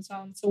that I was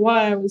on. So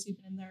why I was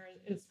even in there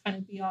is kind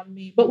of beyond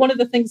me. But one of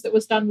the things that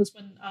was done was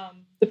when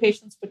the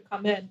patients would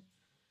come in,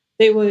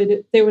 they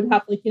would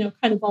have like,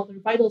 kind of all their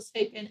vitals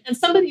taken, and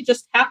somebody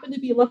just happened to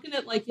be looking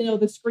at like,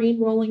 the screen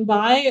rolling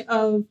by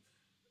of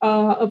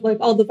like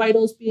all the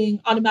vitals being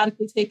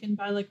automatically taken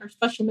by like our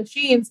special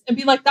machines, and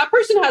be like, that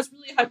person has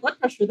really high blood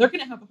pressure, they're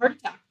going to have a heart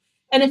attack.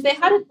 And if they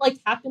hadn't like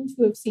happened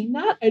to have seen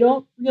that, I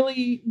don't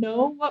really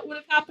know what would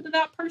have happened to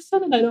that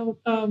person, and I don't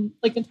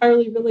like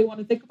entirely really want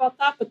to think about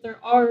that. But there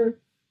are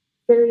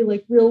very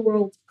like real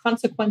world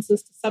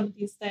consequences to some of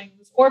these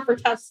things, or for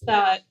tests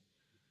that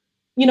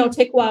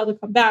take a while to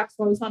come back.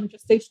 So I was on a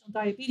gestational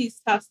diabetes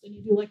test, and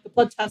you do like the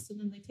blood test, and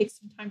then they take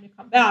some time to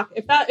come back.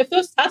 If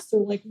those tests are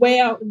like way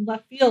out in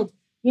left field,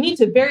 you need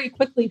to very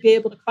quickly be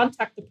able to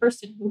contact the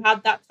person who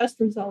had that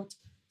test result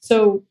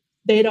so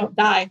they don't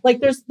die. Like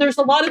there's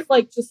a lot of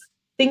like just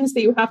things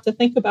that you have to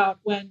think about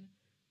when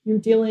you're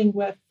dealing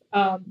with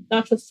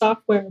not just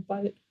software,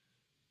 but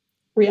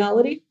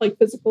reality, like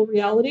physical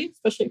reality,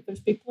 especially if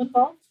there's people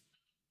involved.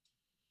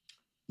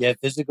 Yeah,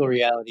 physical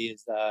reality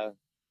is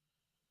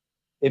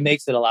it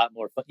makes it a lot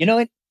more fun. You know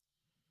what?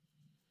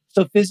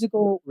 So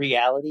physical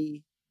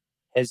reality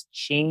has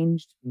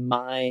changed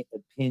my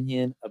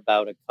opinion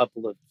about a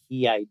couple of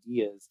key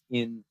ideas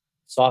in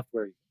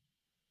software,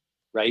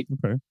 right?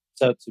 Okay.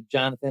 So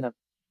Jonathan,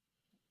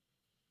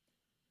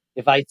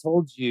 if I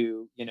told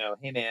you,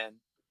 hey man,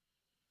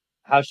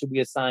 how should we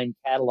assign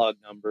catalog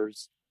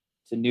numbers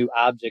to new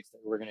objects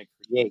that we're going to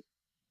create?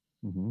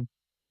 Mm-hmm.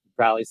 You'd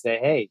probably say,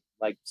 hey,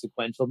 like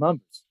sequential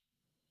numbers.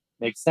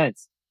 Makes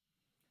sense.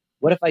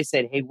 What if I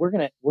said, hey, we're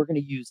gonna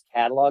use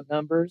catalog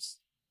numbers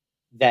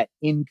that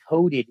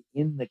encoded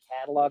in the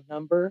catalog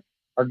number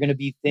are going to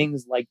be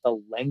things like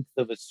the length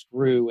of a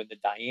screw and the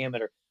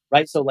diameter,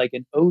 right? So like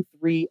an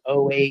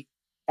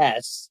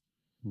 0308S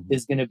Mm-hmm.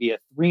 is going to be a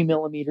 3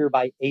 millimeter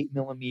by 8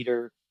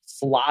 millimeter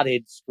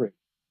slotted screw.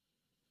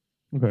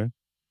 Okay.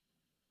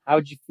 How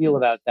would you feel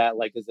about that,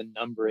 like as a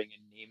numbering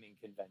and naming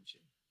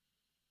convention?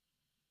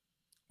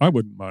 I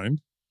wouldn't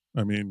mind.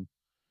 I mean,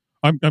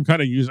 I'm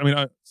kind of using. I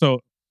mean, so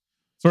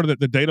sort of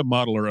the data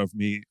modeler of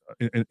me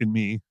in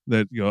me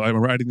that I'm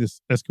writing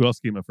this SQL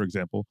schema, for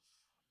example.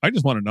 I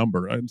just want a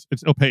number.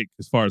 It's opaque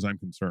as far as I'm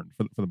concerned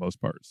for the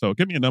most part. So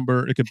give me a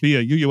number. It could be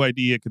a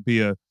UUID. It could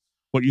be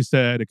what you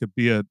said. It could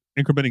be a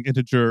incrementing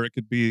integer. It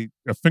could be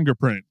a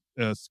fingerprint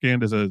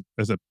scanned as a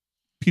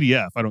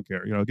PDF. I don't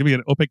care. Give me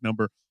an opaque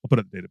number. I'll put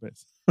it in the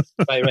database.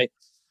 Right.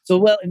 So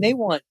well, and they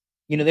want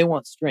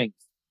strength,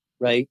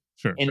 right?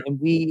 Sure. And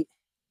we,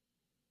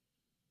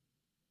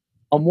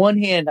 on one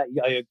hand,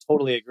 I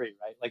totally agree,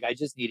 right? Like I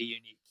just need a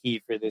unique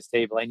key for this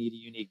table. I need a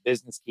unique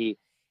business key.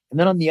 And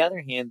then on the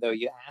other hand, though,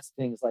 you ask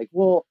things like,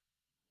 well,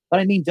 but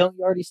I mean, don't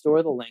you already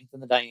store the length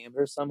and the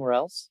diameter somewhere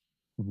else?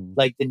 Mm-hmm.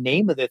 Like the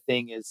name of the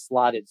thing is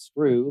slotted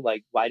screw.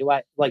 Like, why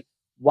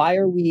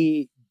are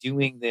we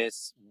doing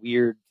this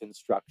weird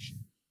construction?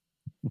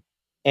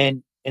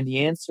 And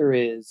the answer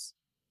is,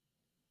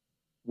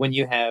 when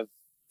you have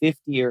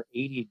 50 or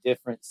 80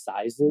 different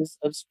sizes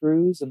of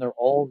screws and they're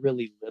all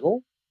really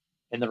little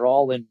and they're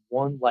all in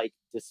one like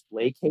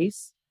display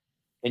case,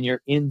 and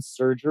you're in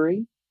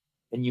surgery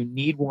and you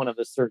need one of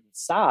a certain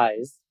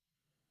size,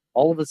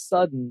 all of a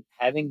sudden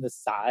having the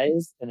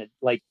size and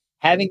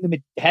having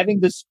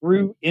the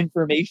screw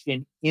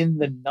information in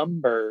the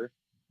number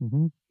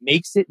mm-hmm.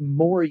 makes it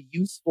more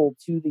useful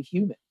to the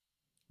human.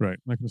 Right.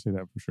 I can say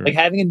that for sure. Like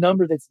having a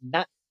number that's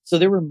not. So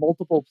there were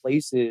multiple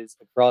places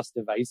across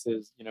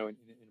devices, in a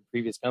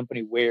previous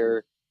company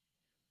where,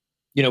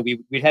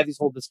 we'd have these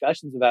whole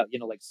discussions about,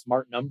 like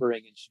smart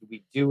numbering and should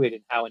we do it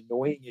and how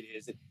annoying it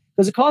is.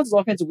 Because it causes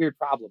all kinds of weird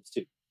problems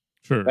too.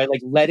 Sure. Right.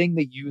 Like letting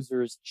the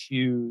users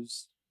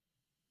choose.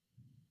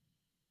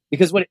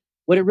 Because what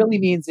it really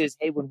means is,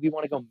 hey, when we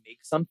want to go make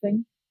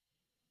something,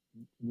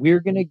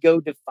 we're going to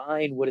go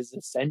define what is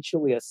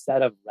essentially a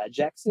set of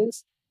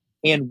regexes.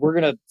 And we're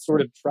going to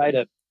sort of try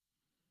to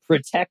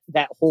protect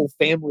that whole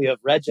family of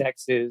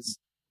regexes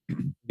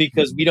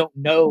because we don't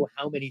know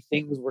how many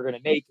things we're going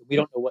to make. We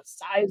don't know what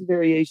size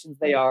variations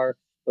they are,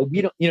 but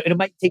we don't, and it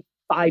might take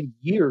 5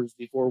 years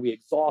before we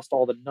exhaust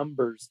all the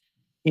numbers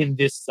in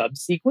this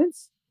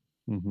subsequence.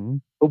 Mm-hmm.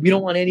 But we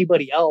don't want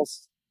anybody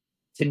else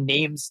to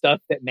name stuff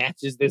that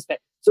matches this.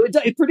 So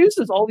it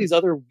produces all these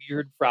other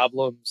weird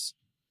problems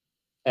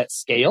at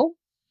scale.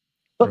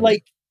 But right.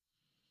 like,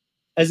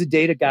 as a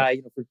data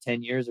guy, for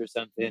 10 years or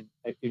something,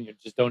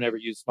 just don't ever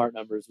use smart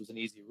numbers was an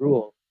easy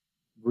rule.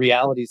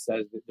 Reality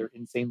says that they're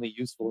insanely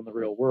useful in the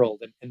real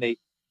world. And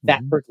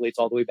that percolates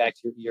all the way back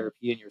to your ERP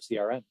and your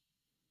CRM.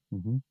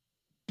 Mm-hmm.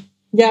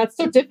 Yeah, it's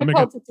so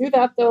difficult to do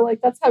that, though. Like,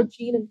 that's how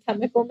gene and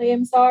chemical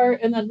names are.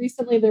 And then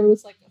recently there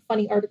was like a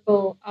funny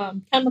article.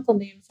 Chemical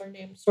names are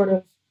named sort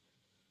of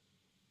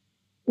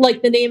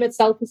like the name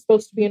itself is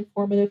supposed to be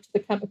informative to the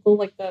chemical,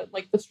 like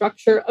the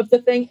structure of the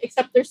thing,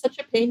 except there's such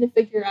a pain to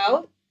figure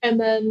out. And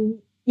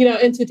then,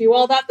 and to do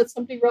all that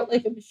somebody wrote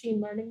like a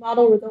machine learning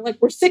model where they're like,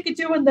 we're sick of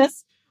doing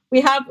this. We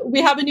have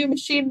a new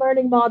machine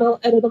learning model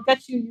and it'll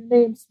get you your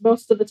names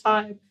most of the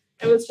time.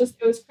 It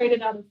was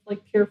created out of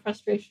like pure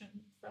frustration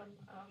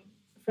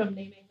from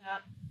naming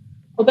that.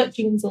 I'll bet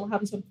genes will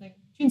have something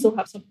Genes will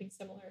have something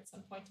similar at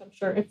some point, I'm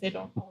sure, if they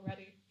don't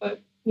already.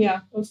 But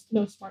yeah,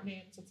 no smart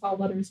names. It's all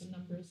letters and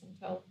numbers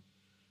until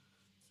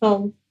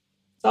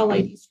it's all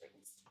ID strings.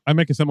 I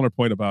make a similar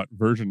point about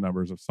version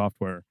numbers of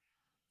software.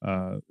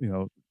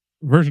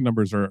 Version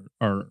numbers are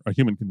a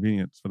human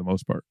convenience for the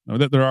most part. Now,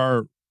 there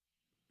are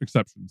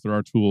exceptions. There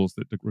are tools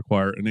that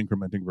require an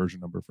incrementing version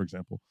number, for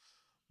example.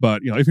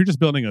 But if you're just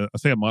building a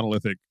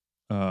monolithic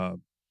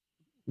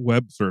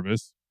web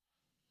service,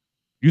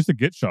 use the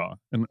Git SHA,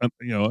 and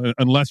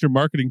unless your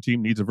marketing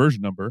team needs a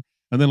version number,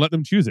 and then let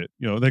them choose it.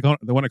 They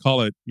want to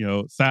call it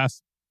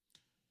SaaS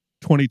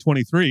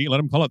 2023. Let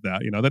them call it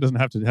that. That doesn't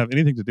have to have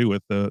anything to do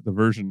with the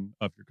version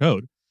of your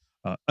code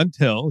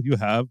until you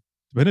have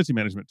dependency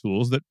management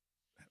tools that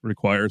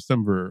require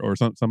Semver or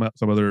some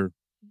other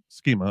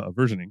schema of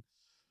versioning.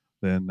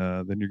 Then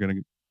you're going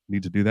to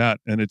need to do that,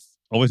 and it's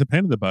always a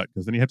pain in the butt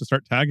because then you have to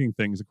start tagging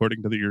things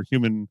according to your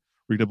human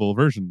readable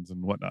versions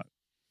and whatnot.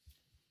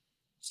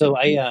 So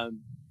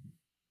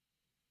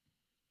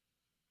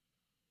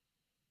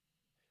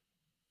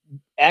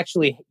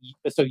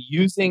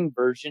using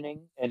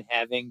versioning and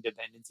having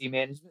dependency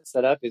management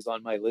set up is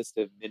on my list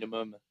of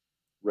minimum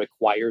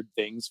required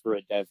things for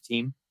a dev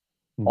team.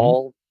 Mm-hmm.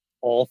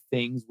 All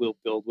things will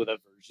build with a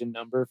version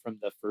number from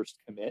the first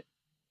commit.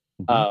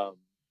 Mm-hmm.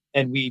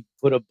 And we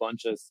put a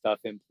bunch of stuff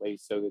in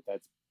place so that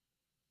that's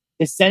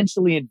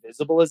essentially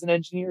invisible as an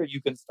engineer.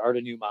 You can start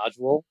a new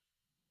module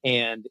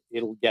and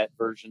it'll get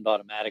versioned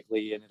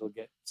automatically and it'll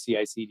get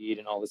CI/CD'd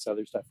and all this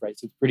other stuff, right?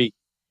 So it's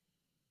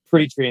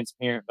pretty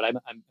transparent, but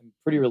I'm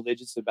pretty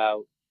religious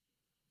about,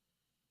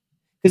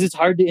 because it's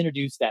hard to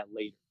introduce that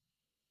later,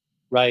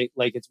 right?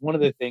 Like it's one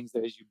of the things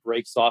that as you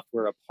break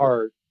software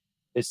apart,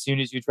 as soon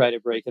as you try to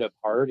break it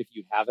apart, if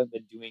you haven't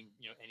been doing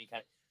any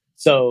kind of,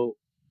 so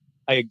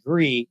I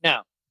agree.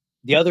 Now,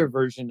 the other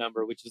version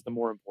number, which is the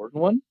more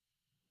important one,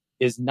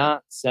 is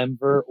not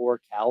Semver or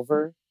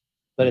Calver,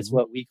 but it's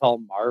what we call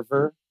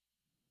Marver,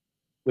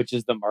 which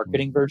is the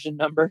marketing version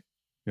number.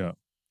 Yeah.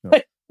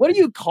 What are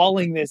you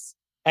calling this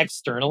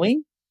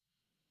externally?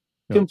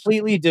 Yeah.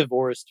 Completely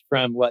divorced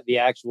from what the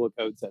actual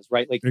code says,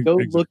 right? Like go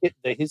look at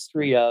the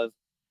history of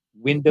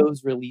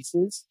Windows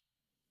releases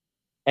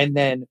and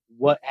then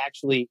what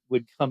actually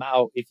would come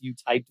out if you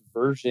typed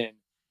version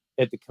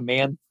at the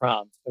command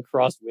prompt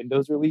across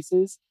Windows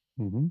releases.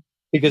 Mm-hmm.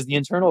 Because the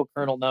internal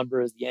kernel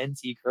number is the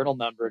NT kernel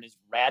number and is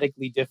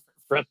radically different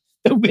from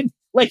the Win.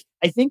 Like,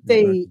 I think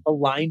they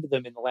aligned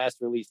them in the last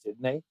release,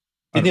 didn't they?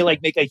 Did they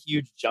make a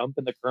huge jump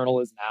and the kernel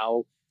is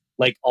now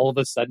all of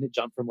a sudden it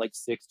jumped from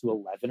 6 to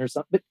 11 or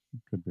something?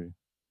 Could be.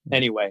 Yeah.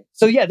 Anyway,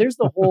 so yeah, there's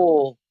the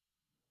whole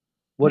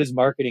what is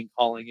marketing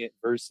calling it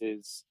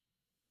versus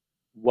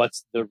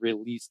what's the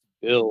released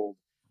build.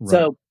 Right.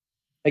 So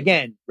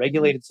again,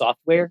 regulated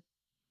software.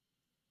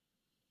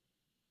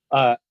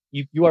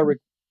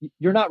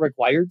 You're not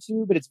required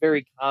to, but it's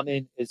very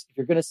common is if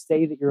you're going to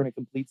say that you're in a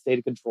complete state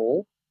of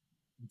control,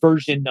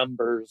 version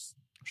numbers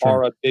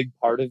are a big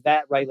part of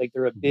that, right? Like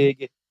they're a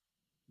big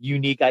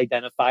unique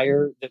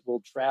identifier that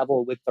will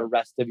travel with the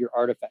rest of your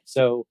artifacts.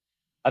 So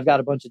I've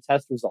got a bunch of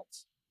test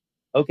results.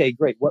 Okay,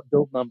 great. What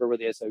build number were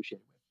they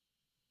associated with?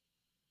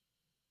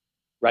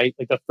 Right?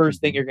 Like the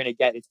first thing you're going to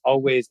get, it's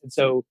always, and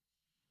so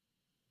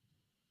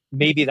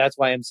maybe that's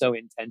why I'm so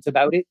intent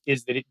about it,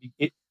 is that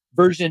it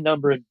version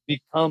number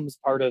becomes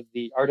part of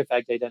the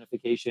artifact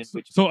identification.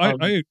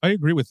 I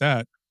agree with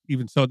that.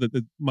 Even so,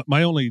 that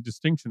my only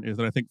distinction is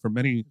that I think for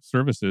many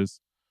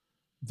services,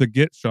 the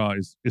Git SHA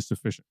is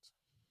sufficient.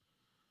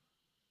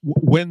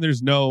 When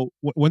there's no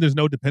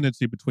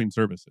dependency between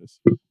services,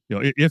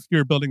 if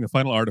you're building the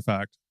final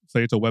artifact,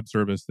 say it's a web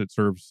service that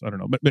serves, I don't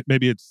know,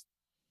 maybe it's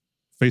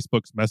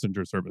Facebook's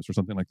Messenger service or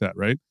something like that,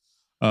 right?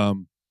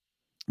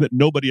 That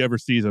nobody ever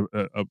sees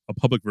a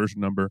public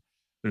version number.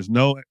 There's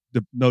no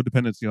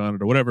dependency on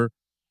it or whatever.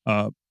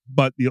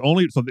 But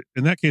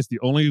in that case, the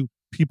only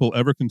people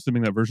ever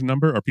consuming that version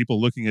number are people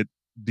looking at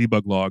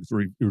debug logs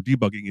or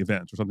debugging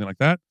events or something like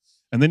that,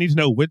 and they need to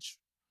know which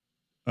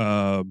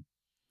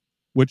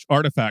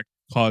artifact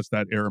caused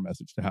that error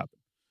message to happen.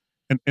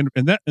 And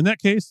in that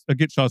case, a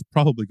Git SHA is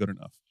probably good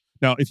enough.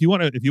 Now, if you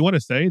want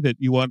to say that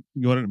you want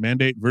to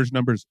mandate version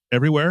numbers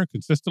everywhere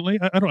consistently,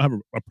 I don't have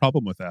a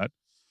problem with that,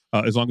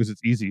 as long as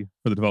it's easy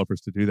for the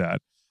developers to do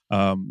that.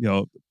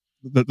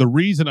 The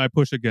reason I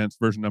push against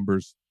version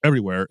numbers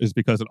everywhere is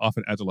because it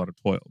often adds a lot of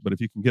toil. But if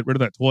you can get rid of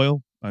that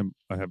toil, I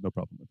have no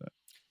problem with that.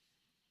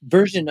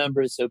 Version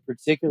numbers, so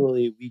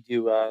particularly we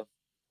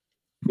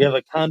have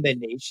a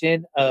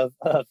combination of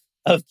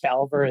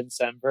Calver and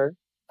Semver.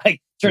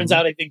 Turns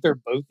out I think they're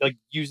both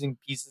using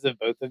pieces of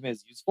both of them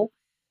is useful.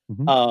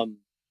 Mm-hmm.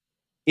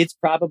 It's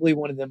probably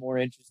one of the more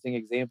interesting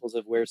examples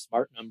of where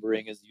smart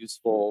numbering is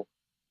useful.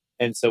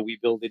 And so we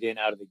build it in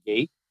out of the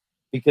gate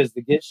because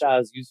the Git SHA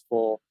is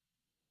useful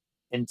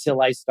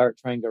until I start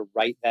trying to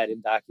write that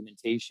in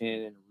documentation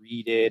and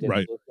read it and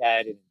look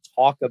at it and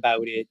talk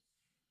about it.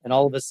 And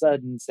all of a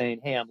sudden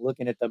saying, hey, I'm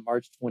looking at the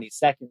March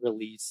 22nd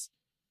release,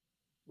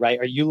 right?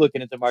 Are you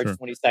looking at the March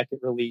 22nd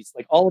release?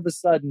 All of a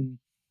sudden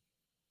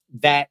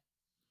that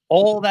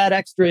all that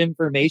extra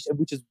information,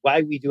 which is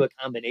why we do a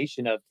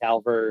combination of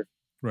Calver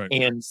Right.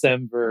 and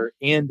Semver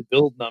and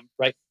build num,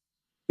 right?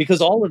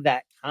 Because all of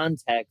that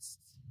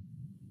context,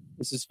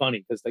 this is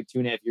funny because like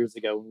 2.5 years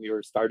ago when we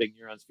were starting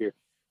NeuronSphere,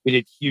 we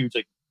did huge,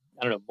 like,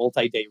 I don't know,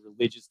 multi-day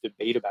religious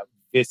debate about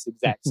this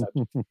exact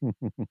subject.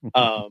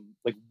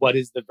 Like what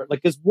is the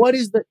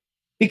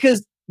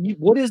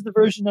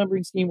version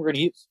numbering scheme we're going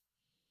to use?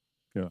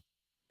 Yeah.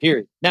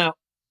 Period. Now,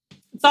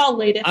 it's all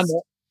latest.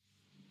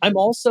 I'm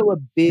also a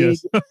big...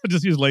 Yes.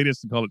 Just use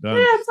latest and call it done.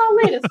 Yeah, it's all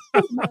latest.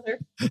 Doesn't matter.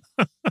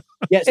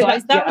 Yeah, so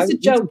that was a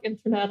joke,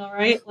 internet, all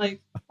right? Like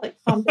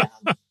calm down.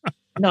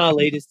 No,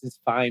 latest is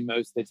fine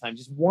most of the time.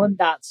 Just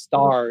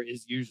 1.*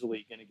 is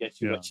usually going to get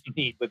you what you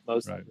need with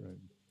most of it. Right.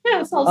 Yeah,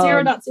 it's all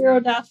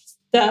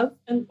 0.0-dev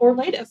or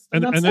latest.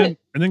 And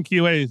then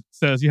QA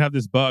says you have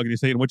this bug and you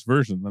say in which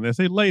version? And they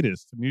say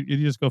latest. And you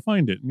just go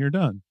find it and you're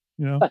done.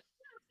 You know?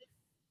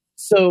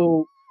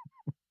 So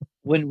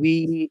when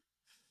we...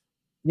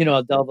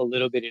 I'll delve a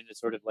little bit into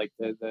sort of like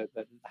the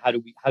how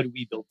do we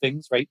build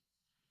things, right?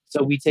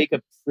 So we take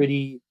a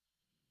very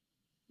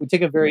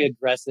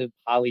aggressive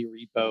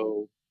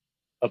polyrepo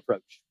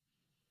approach,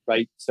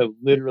 right? So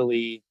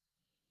literally,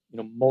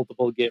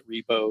 multiple Git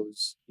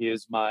repos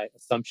is my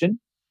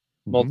assumption.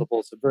 Mm-hmm.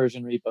 Multiple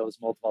Subversion repos,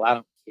 I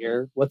don't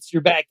care. What's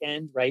your back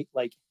end, right?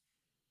 Like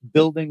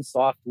building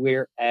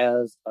software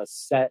as a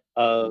set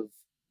of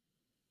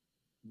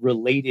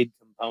related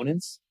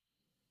components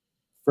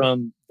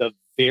from the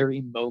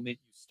very moment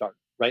you start,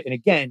 right? And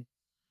again,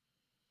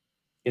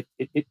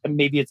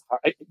 maybe it's hard.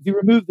 If you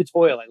remove the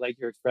toil, I like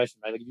your expression,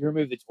 right? Like if you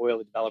remove the toil,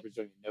 the developers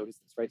don't even notice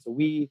this, right? So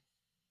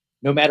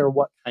no matter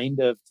what kind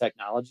of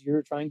technology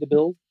you're trying to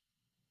build,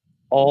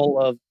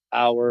 all of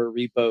our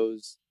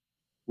repos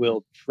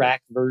will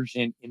track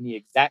version in the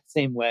exact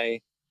same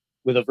way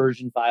with a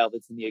version file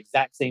that's in the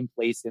exact same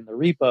place in the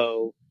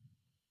repo.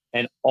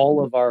 And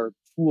all of our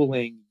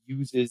tooling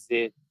uses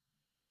it,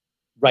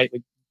 right?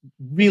 Like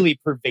really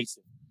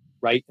pervasive.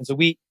 Right. And so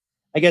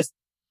I guess,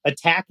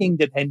 attacking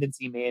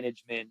dependency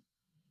management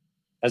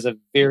as a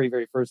very,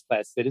 very first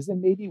class citizen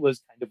maybe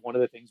was kind of one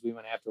of the things we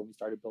went after when we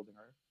started building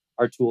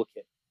our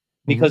toolkit,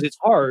 because it's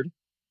hard.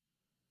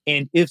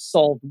 And if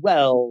solved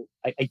well,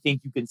 I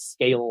think you can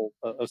scale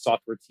a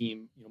software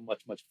team,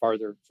 much, much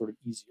farther, sort of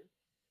easier.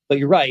 But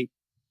you're right.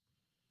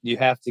 You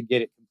have to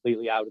get it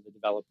completely out of the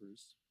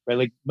developers, right?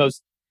 Like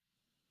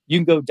you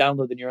can go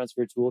download the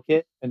NeuronSphere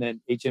toolkit and then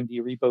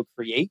HMD repo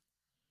create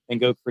and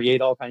go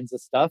create all kinds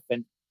of stuff.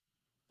 And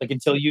like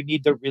until you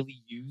need to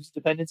really use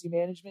dependency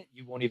management,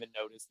 you won't even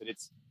notice that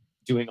it's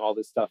doing all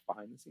this stuff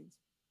behind the scenes.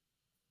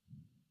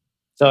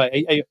 So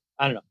I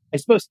don't know. I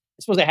suppose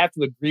I have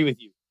to agree with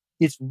you.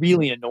 It's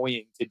really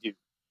annoying to do.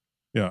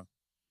 Yeah.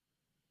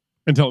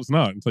 Until it's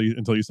not.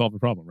 Until you solve the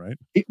problem, right?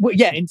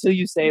 Until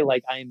you say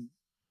like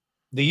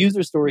the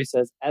user story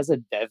says, as a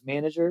dev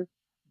manager,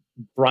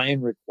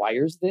 Brian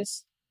requires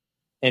this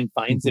and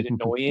finds it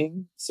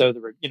annoying. So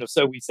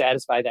so we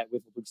satisfy that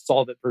with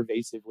solve it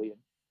pervasively and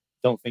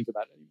don't think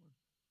about it anymore.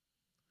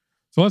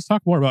 So let's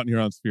talk more about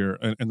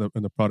NeuronSphere and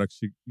the products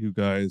you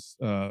guys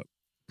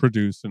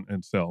produce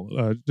and sell.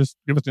 Just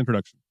give us an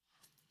introduction.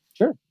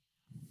 Sure.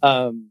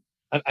 I'm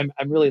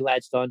really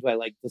latched onto. I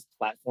like this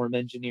platform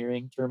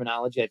engineering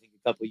terminology. I think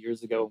a couple of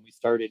years ago when we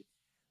started,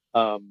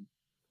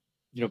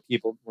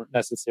 people weren't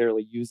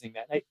necessarily using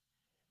that.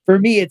 For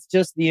me, it's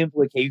just the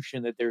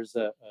implication that there's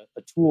a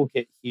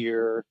toolkit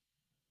here,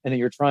 and that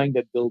you're trying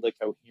to build a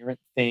coherent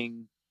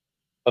thing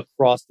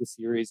across the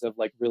series of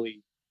like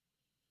really,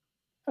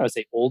 I would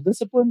say old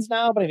disciplines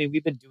now, but I mean,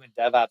 we've been doing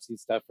DevOps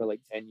stuff for like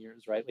 10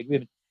 years, right? Like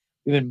we've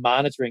been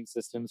monitoring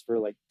systems for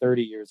like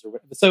 30 years or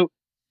whatever. So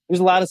there's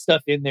a lot of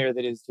stuff in there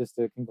that is just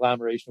a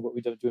conglomeration of what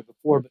we've been doing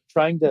before, but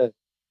trying to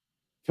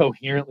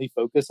coherently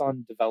focus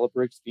on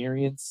developer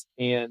experience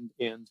and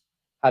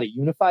how to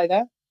unify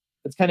that.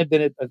 That's kind of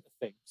been a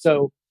thing.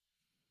 So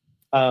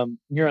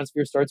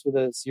NeuronSphere starts with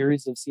a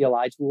series of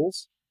CLI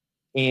tools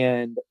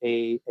and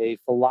a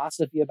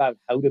philosophy about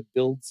how to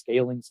build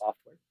scaling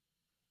software.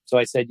 So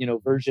I said,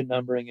 version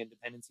numbering and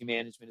dependency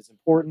management is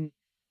important.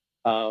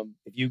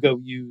 If you go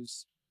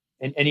use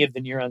any of the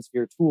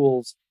NeuronSphere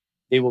tools,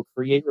 they will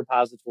create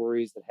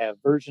repositories that have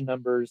version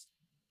numbers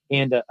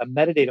and a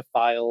metadata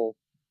file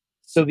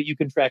so that you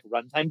can track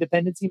runtime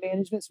dependency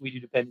management. So we do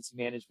dependency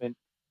management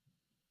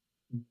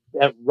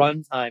at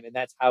runtime, and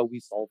that's how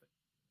we solve it.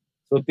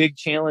 So a big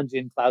challenge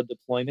in cloud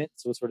deployment,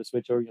 so we'll sort of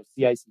switch over,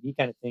 CI/CD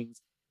kind of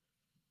things.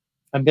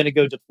 I'm going to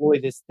go deploy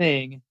this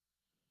thing.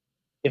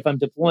 If I'm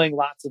deploying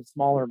lots of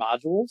smaller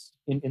modules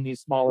in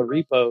these smaller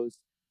repos,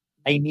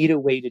 I need a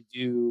way to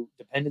do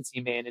dependency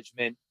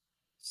management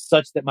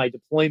such that my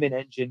deployment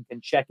engine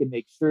can check and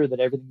make sure that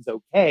everything's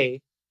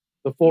okay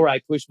before I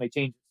push my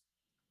changes,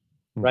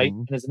 right?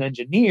 And as an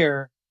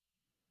engineer,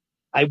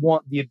 I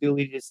want the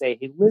ability to say,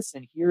 hey,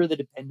 listen, here are the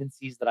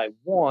dependencies that I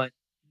want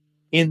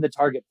in the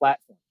target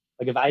platform.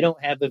 Like if I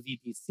don't have a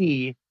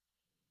VPC,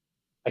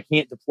 I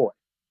can't deploy.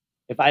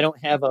 If I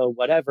don't have a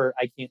whatever,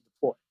 I can't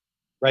deploy,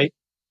 right?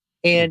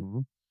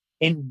 And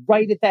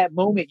right at that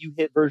moment, you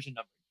hit version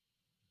numbering.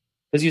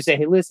 Because you say,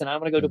 hey, listen, I'm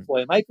going to go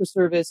deploy a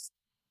microservice,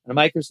 and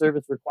a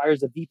microservice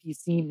requires a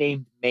VPC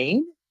named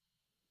main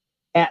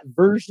at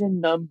version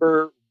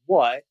number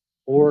what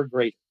or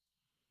greater.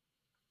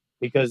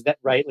 Because that,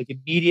 right, like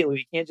immediately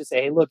we can't just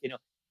say, hey, look,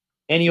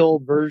 any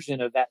old version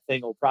of that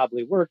thing will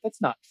probably work.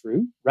 That's not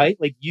true, right?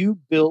 Like you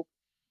built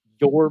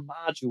your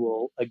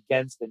module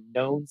against a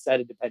known set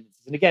of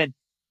dependencies. And again,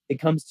 it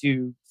comes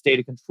to state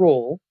of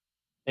control,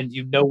 and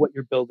you know what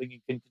you're building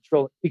and can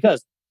control it.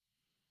 Because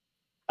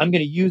I'm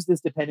going to use this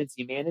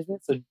dependency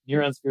management. So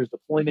NeuronSphere's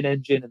deployment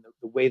engine and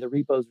the way the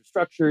repos are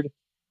structured,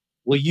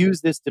 we'll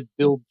use this to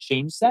build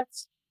change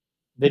sets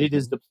that it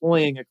is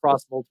deploying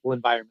across multiple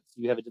environments.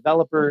 So you have a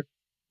developer,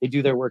 they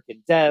do their work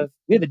in dev.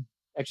 We have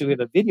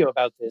a video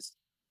about this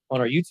on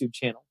our YouTube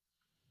channel.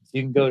 So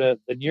you can go to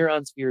the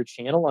NeuronSphere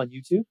channel on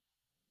YouTube,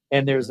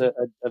 and there's a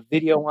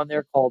video on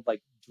there called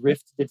like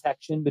drift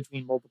detection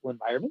between multiple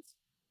environments.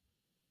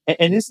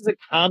 And this is a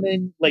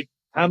common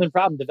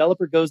problem.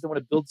 Developer goes, they want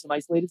to build some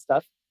isolated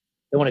stuff.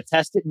 They want to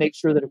test it and make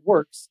sure that it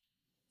works.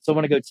 So I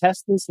want to go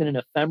test this in an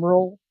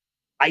ephemeral,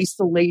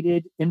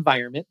 isolated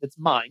environment that's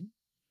mine.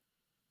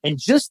 And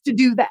just to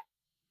do that,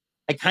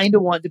 I kind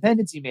of want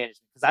dependency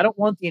management because I don't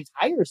want the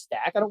entire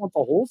stack. I don't want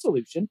the whole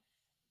solution,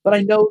 but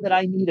I know that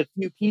I need a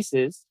few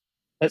pieces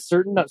at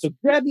certain. So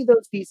grab me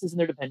those pieces and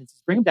their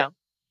dependencies, bring them down.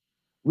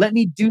 Let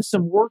me do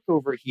some work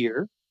over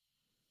here,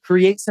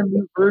 create some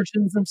new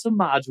versions of some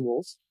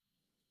modules.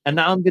 And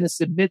now I'm going to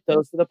submit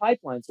those to the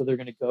pipeline. So they're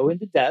going to go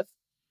into dev.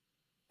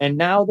 And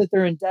now that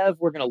they're in dev,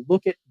 we're going to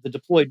look at the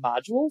deployed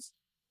modules.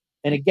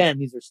 And again,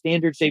 these are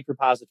standard shaped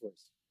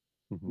repositories.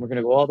 We're going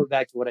to go all the way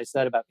back to what I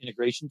said about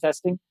integration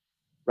testing,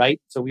 right?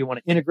 So we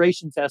want to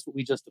integration test what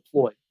we just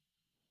deployed.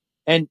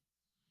 And,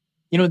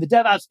 in the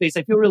DevOps space,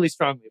 I feel really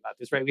strongly about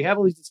this, right? We have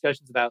all these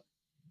discussions about,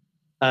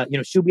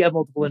 should we have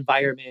multiple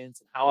environments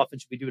and how often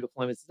should we do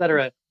deployments, et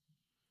cetera.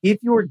 If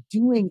you're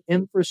doing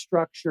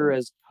infrastructure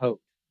as code,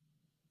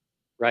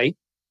 right,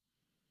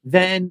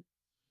 then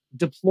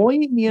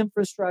deploying the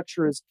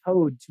infrastructure as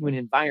code to an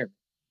environment,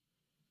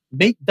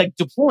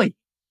 deploying,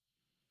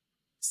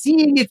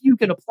 seeing if you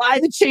can apply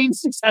the change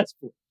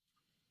successfully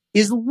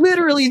is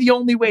literally the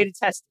only way to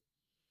test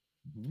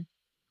it.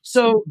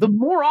 So the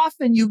more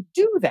often you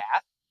do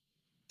that,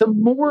 the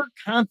more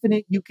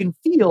confident you can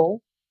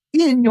feel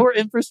in your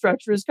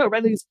infrastructure as code,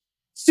 right? Like it's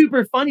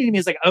super funny to me.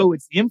 It's like, oh,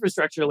 it's the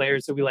infrastructure layer.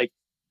 So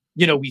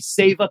we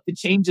save up the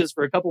changes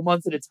for a couple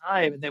months at a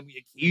time. And then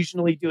we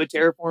occasionally do a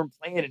Terraform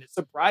plan and it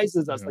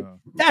surprises us. Like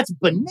that's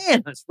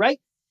bananas, right?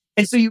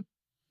 And so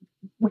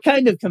we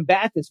kind of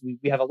combat this.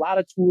 We have a lot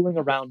of tooling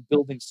around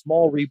building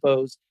small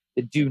repos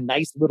that do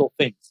nice little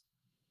things.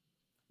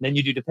 And then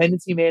you do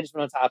dependency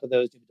management on top of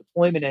those, do the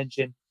deployment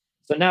engine.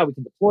 So now we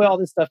can deploy all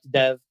this stuff to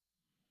dev.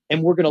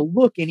 And we're going to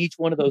look in each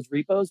one of those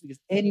repos because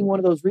any one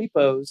of those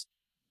repos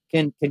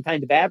can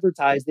kind of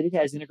advertise that it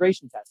has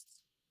integration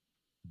tests,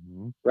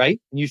 right?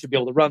 And you should be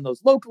able to run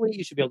those locally.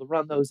 You should be able to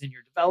run those in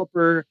your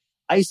developer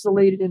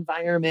isolated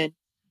environment.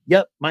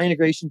 Yep, my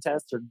integration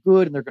tests are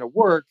good and they're going to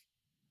work.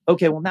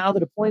 Okay, well, now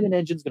the deployment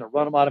engine is going to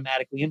run them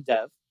automatically in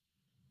dev.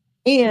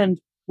 And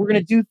we're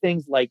going to do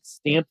things like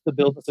stamp the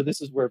build. So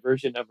this is where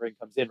version numbering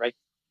comes in, right?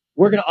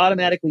 We're going to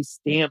automatically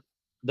stamp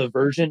the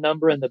version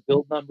number and the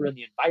build number and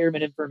the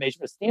environment information.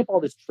 We're going to stamp all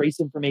this trace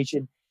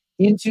information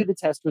into the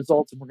test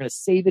results, and we're going to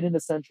save it in a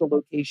central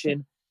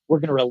location. We're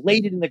going to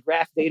relate it in the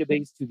graph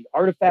database to the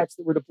artifacts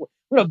that we're deploying.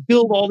 We're going to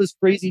build all this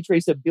crazy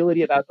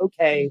traceability about,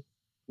 okay,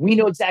 we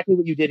know exactly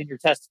what you did in your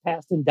tests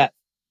past and depth.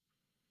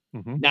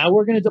 Now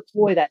we're going to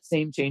deploy that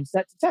same change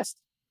set to test.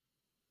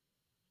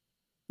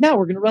 Now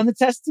we're going to run the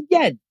tests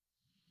again.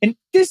 And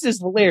this is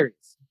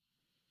hilarious.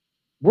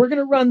 We're going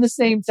to run the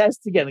same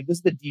test again. Like this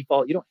is the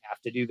default. You don't have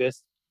to do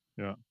this.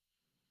 Yeah.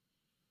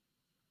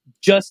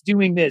 Just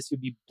doing this,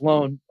 you'd be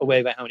blown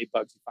away by how many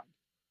bugs you find.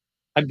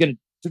 I'm going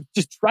to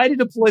just try to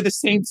deploy the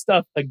same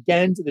stuff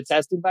again to the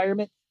test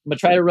environment. I'm going to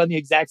try to run the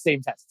exact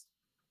same tests.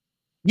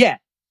 Yeah.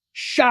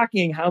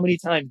 Shocking how many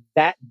times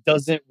that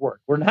doesn't work.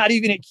 We're not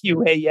even at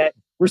QA yet.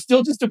 We're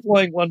still just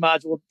deploying one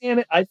module. Damn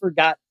it, I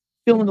forgot.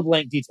 Fill in the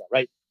blank detail,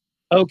 right?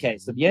 Okay,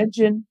 so the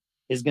engine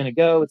is going to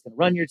go. It's going to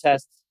run your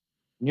tests.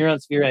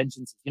 NeuronSphere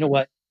engine says, you know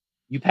what?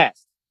 You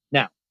passed.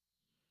 Now,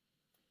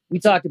 we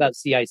talked about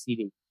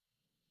CI/CD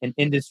and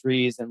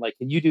industries and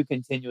can you do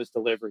continuous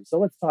delivery? So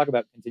let's talk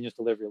about continuous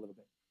delivery a little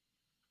bit.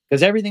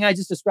 Because everything I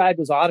just described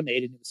was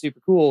automated and it was super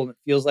cool and it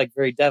feels like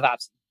very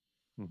DevOps.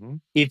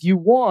 If you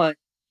want,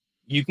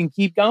 you can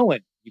keep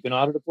going. You can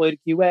auto deploy to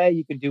QA.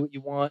 You can do what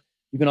you want.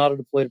 You can auto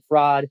deploy to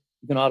prod.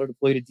 You can auto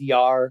deploy to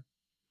DR.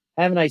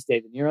 Have a nice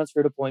day. The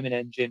NeuronSphere deployment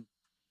engine,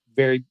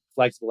 very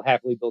flexible,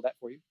 happily build that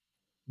for you.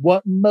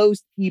 What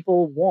most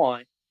people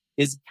want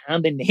is a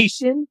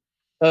combination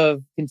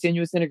of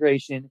continuous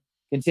integration,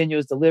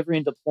 continuous delivery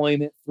and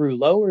deployment through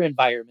lower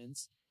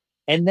environments.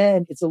 And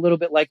then it's a little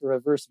bit like a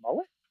reverse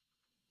mullet,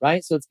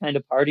 right? So it's kind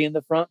of party in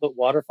the front, but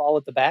waterfall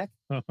at the back.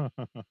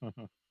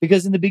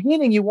 Because in the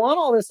beginning, you want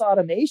all this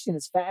automation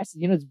as fast.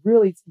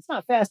 It's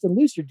not fast and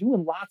loose. You're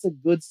doing lots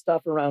of good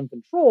stuff around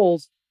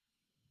controls.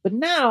 But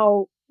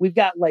now we've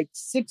got like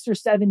 6 or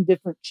 7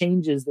 different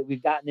changes that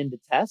we've gotten into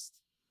test.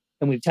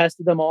 And we've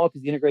tested them all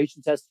because the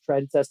integration tests try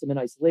to test them in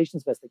isolation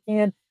as best they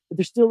can, but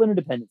they're still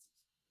interdependencies.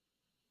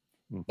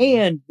 Mm-hmm.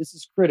 And this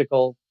is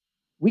critical.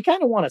 We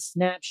kind of want a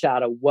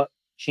snapshot of what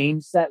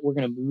change set we're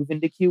going to move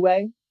into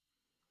QA.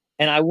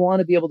 And I want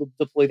to be able to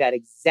deploy that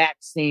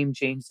exact same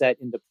change set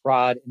into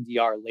prod and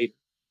DR later,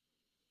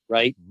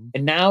 right? Mm-hmm.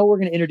 And now we're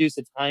going to introduce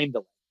a time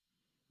delay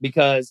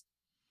because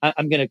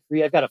I'm going to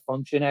create, I've got a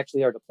function,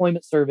 actually, our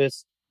deployment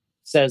service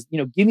says,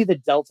 give me the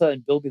delta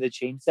and build me the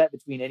change set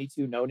between any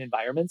 2 known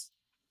environments.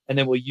 And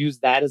then we'll use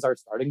that as our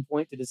starting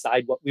point to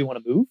decide what we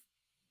want to move.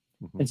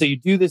 Mm-hmm. And so you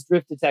do this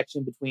drift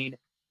detection between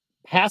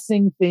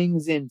passing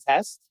things in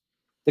test,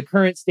 the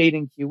current state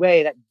in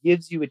QA, that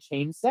gives you a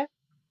change set.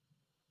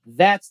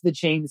 That's the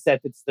change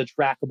set that's the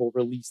trackable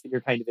release that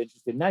you're kind of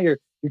interested in. Now your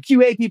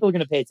QA people are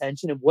going to pay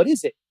attention. And what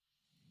is it?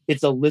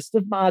 It's a list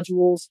of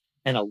modules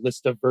and a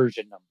list of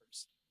version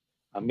numbers.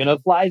 I'm going to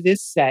apply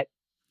this set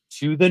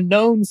to the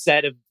known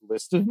set of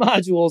list of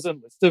modules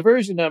and list of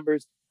version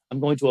numbers. I'm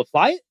going to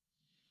apply it.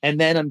 And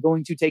then I'm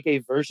going to take a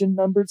version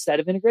numbered set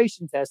of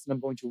integration tests and I'm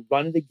going to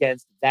run it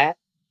against that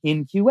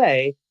in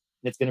QA. And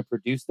it's going to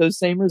produce those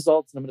same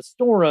results and I'm going to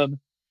store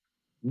them.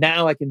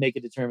 Now I can make a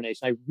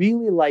determination. I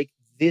really like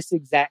this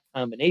exact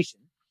combination.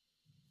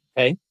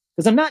 Okay.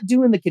 Because I'm not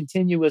doing the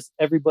continuous,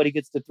 everybody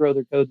gets to throw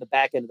their code in the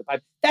back end of the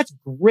pipe. That's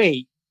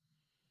great.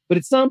 But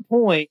at some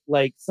point,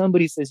 like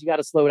somebody says, you got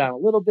to slow down a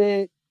little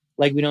bit.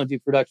 Like we don't do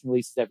production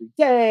releases every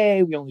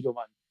day. We only do them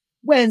on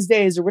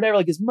Wednesdays or whatever.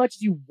 Like as much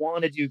as you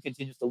want to do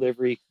continuous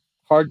delivery,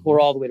 hardcore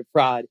all the way to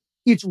prod,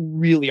 it's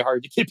really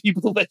hard to get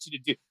people to let you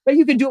to do. Right?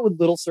 You can do it with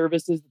little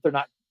services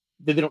that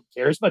they don't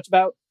care as much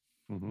about.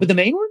 Mm-hmm. But the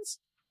main ones,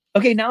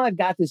 okay, now I've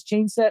got this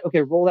change set.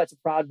 Okay, roll that to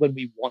prod when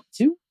we want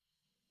to,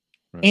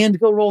 right. And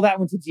go roll that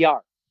one to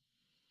DR.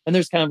 And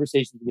there's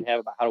conversations we can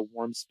have about how to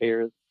warm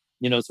spare,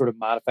 sort of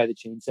modify the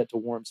change set to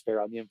warm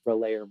spare on the infra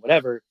layer and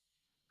whatever.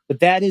 But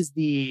that is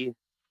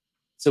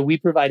so we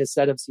provide a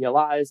set of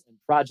CLIs and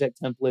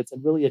project templates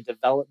and really a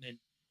development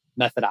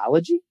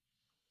methodology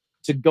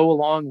to go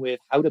along with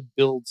how to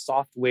build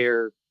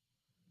software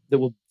that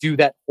will do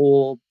that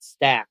whole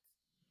stack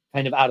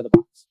kind of out of the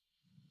box.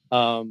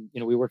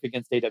 We work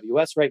against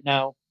AWS right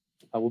now.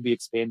 We'll be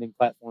expanding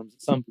platforms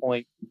at some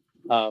point.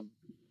 But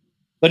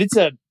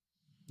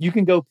you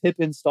can go pip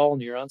install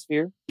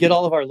NeuronSphere, get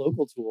all of our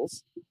local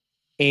tools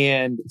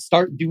and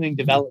start doing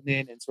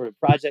development and sort of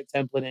project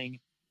templating.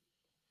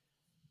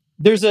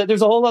 There's a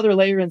whole other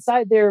layer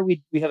inside there.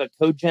 We have a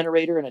code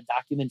generator and a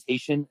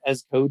documentation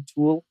as code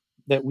tool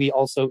that we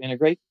also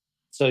integrate.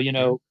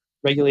 So,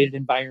 regulated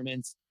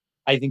environments,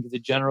 I think is a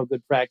general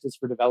good practice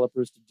for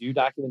developers to do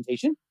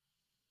documentation.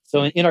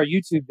 So in our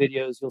YouTube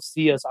videos, you'll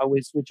see us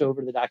always switch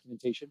over to the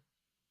documentation.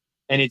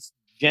 And it's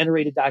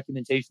generated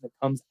documentation that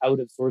comes out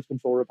of source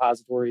control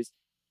repositories.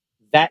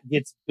 That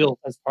gets built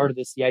as part of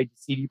the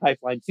CI/CD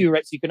pipeline too,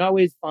 right? So you can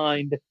always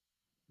find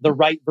the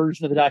right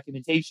version of the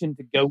documentation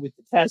to go with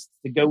the tests,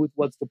 to go with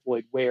what's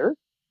deployed where.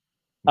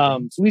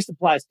 So we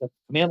supply a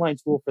command line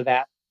tool for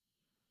that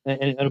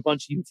and a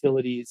bunch of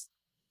utilities.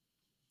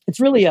 It's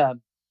really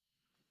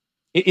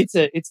it's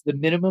the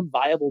minimum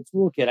viable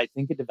toolkit I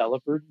think a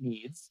developer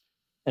needs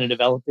and a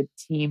development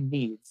team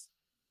needs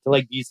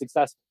to be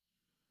successful.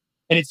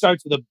 And it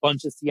starts with a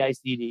bunch of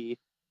CI/CD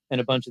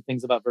and a bunch of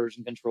things about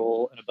version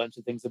control and a bunch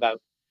of things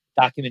about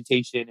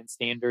documentation and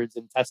standards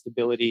and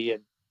testability.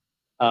 And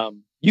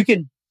you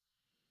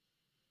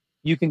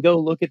can go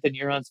look at the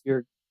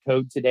NeuronSphere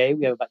code today.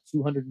 We have about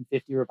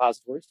 250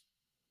 repositories.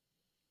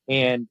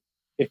 And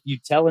if you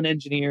tell an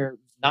engineer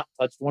who's not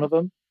touched one of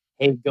them,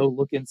 hey, go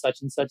look in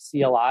such and such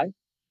CLI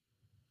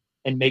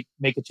and make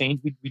a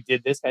change. We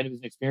did this kind of as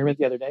an experiment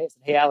the other day. I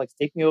said, hey, Alex,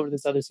 take me over to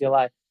this other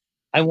CLI.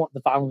 I want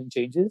the following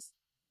changes.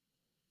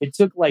 It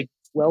took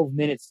 12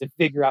 minutes to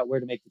figure out where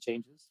to make the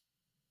changes.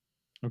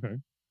 Okay.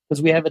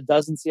 Because we have a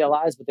dozen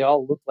CLIs, but they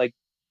all look like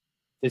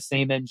the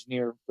same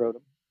engineer wrote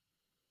them.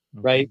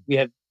 Okay. Right? We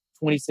have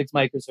 26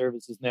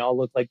 microservices and they all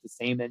look like the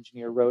same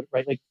engineer wrote it,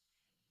 right?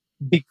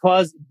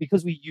 Because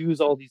we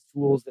use all these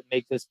tools that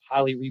make this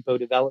polyrepo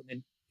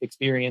development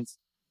experience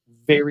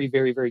very,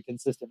 very, very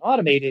consistent,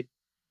 automated,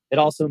 it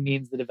also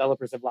means the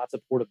developers have lots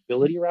of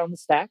portability around the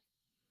stack.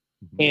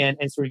 Mm-hmm.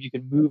 And sort of you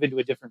can move into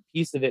a different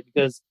piece of it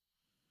because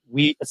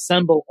we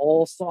assemble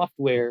all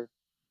software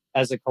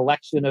as a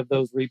collection of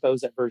those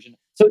repos at version.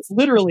 So it's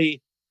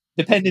literally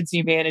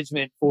dependency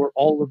management for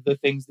all of the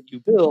things that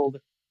you build.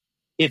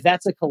 If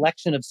that's a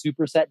collection of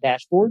superset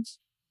dashboards,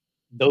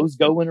 those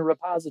go in a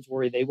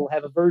repository. They will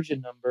have a version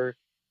number.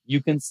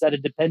 You can set a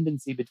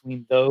dependency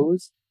between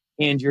those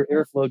and your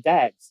Airflow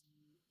DAGs,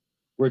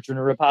 which are in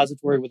a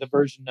repository with a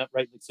version number,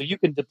 right? So you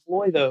can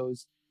deploy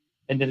those,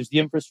 and then there's the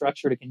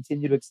infrastructure to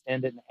continue to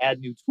extend it and add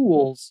new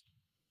tools.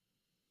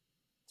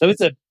 So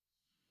it's a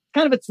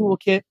kind of a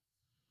toolkit.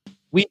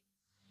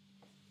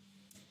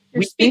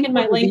 You're speaking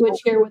my language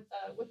here with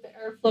the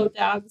Airflow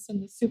DAGs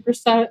and the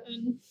superset,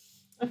 and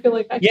I feel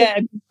like I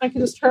could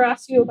just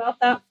harass you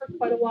about that for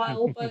quite a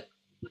while. But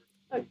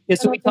Yeah,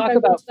 so don't we think talk I've been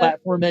about to that.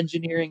 platform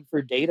engineering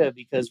for data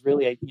because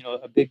really,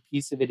 a big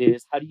piece of it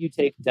is how do you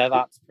take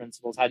DevOps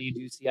principles, how do you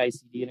do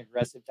CI/CD and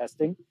aggressive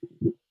testing,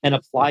 and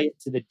apply it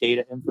to the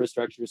data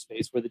infrastructure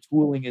space where the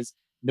tooling is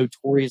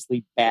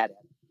notoriously bad at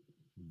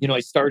it. I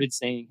started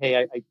saying,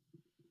 hey,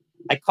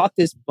 I caught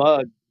this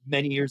bug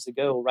many years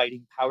ago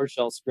writing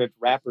PowerShell script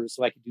wrappers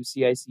so I could do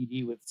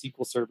CI/CD with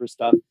SQL Server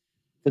stuff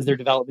because their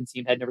development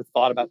team had never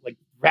thought about like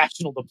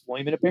rational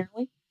deployment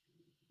apparently.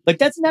 Like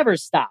that's never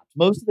stopped.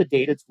 Most of the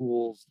data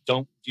tools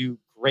don't do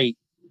great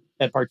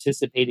at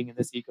participating in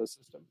this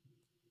ecosystem.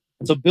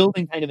 And so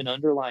building kind of an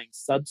underlying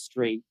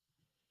substrate,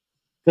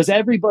 because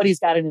everybody's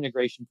got an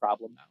integration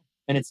problem now.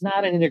 And it's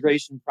not an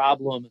integration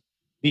problem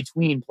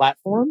between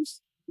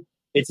platforms.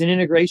 It's an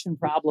integration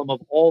problem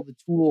of all the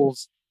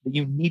tools that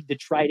you need to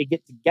try to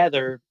get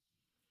together.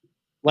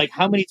 Like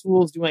how many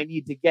tools do I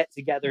need to get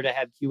together to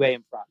have QA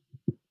and product?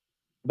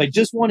 If I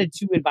just wanted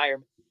two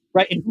environments,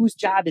 right? And whose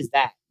job is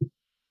that?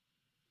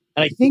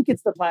 And I think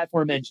it's the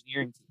platform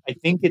engineering team. I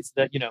think it's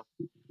the,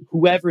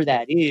 whoever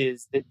that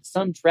is, that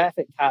some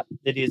traffic cop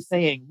that is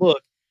saying,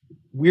 look,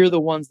 we're the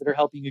ones that are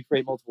helping you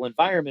create multiple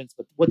environments.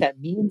 But what that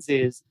means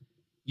is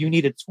you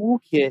need a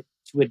toolkit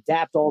to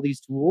adapt all these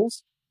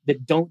tools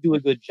that don't do a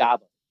good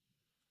job of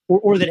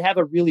it, or that have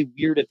a really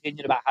weird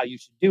opinion about how you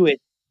should do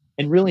it.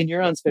 And really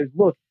NeuronSphere,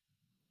 look,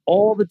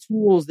 all the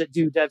tools that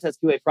do dev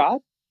test QA prod,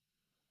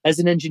 as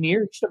an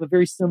engineer, you should have a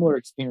very similar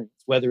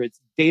experience, whether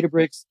it's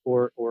Databricks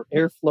or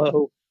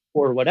Airflow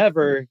or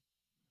whatever.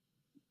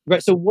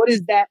 Right. So what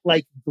is that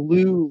like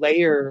glue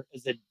layer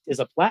as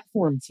a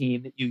platform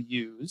team that you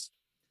use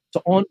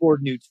to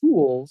onboard new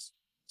tools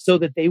so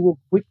that they will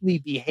quickly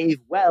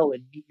behave well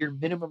and meet your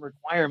minimum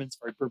requirements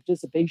for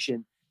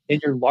participation in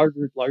your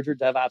larger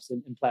DevOps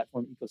and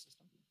platform ecosystem?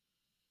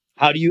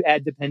 How do you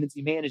add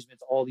dependency management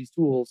to all these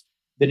tools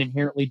that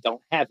inherently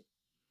don't have it?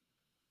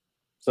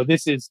 So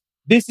this is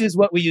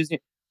what we use.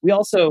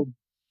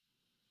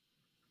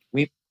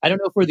 I don't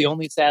know if we're the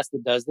only SaaS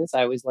that does this.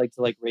 I always like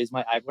to raise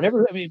my eyebrow.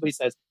 Whenever anybody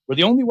says we're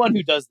the only one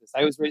who does this, I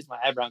always raise my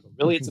eyebrow and go,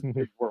 really, it's a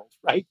weird world,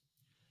 right?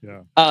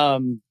 Yeah.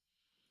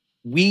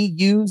 We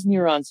use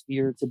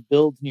NeuronSphere to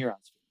build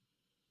NeuronSphere.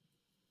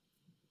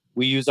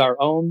 We use our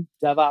own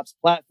DevOps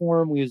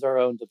platform. We use our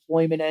own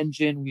deployment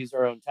engine. We use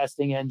our own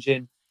testing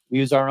engine. We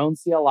use our own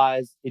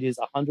CLIs. It is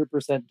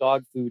 100%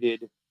 dog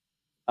fooded.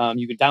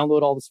 You can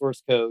download all the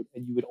source code,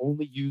 and you would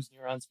only use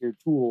NeuronSphere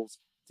tools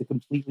to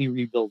completely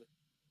rebuild it.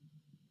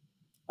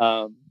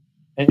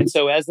 And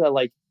so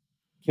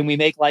can we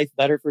make life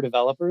better for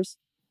developers?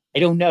 I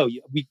don't know.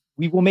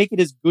 We will make it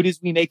as good as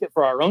we make it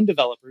for our own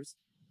developers,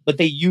 but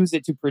they use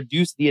it to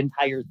produce the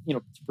entire,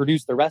 to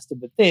produce the rest of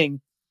the thing.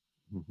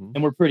 Mm-hmm.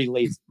 And we're pretty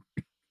lazy,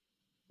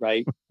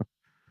 right?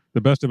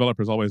 The best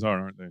developers always are,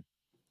 aren't they?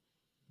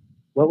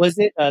 What was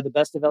it? The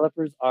best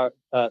developers are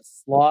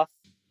sloth,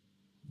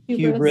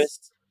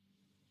 hubris,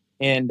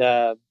 and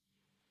I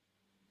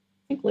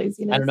think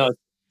laziness. I don't know.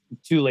 I'm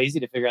too lazy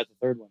to figure out the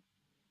third one.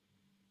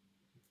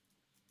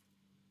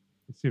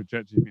 Let's see if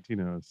ChatGPT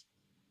knows.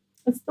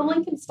 It's the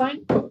Lincoln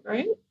Stein quote,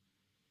 right?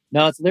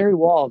 No, it's Larry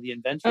Wall, the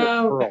inventor of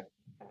Perl. Okay.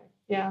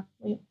 Yeah,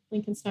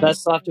 Lincoln Stein.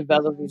 Best software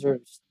developers are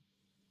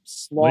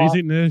sloth,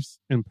 laziness,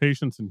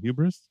 impatience, and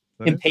hubris.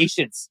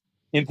 Impatience.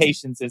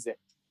 Impatience is it.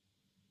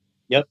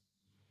 Yep.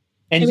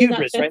 And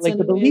hubris, right? Like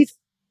the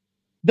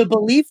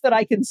belief that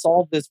I can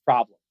solve this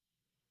problem,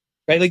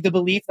 right? Like the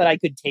belief that I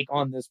could take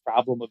on this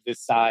problem of this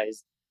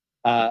size,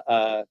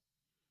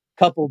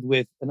 coupled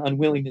with an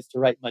unwillingness to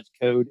write much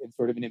code and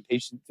sort of an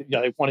impatience.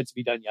 I want it to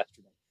be done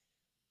yesterday.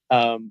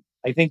 I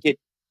think you're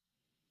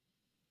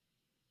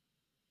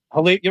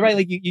right.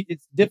 Like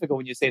it's difficult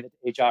when you say that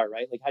to HR,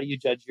 right? Like how do you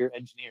judge your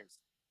engineers?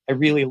 I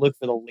really look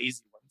for the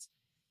lazy ones.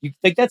 You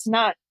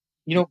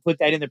don't put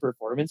that in the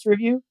performance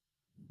review,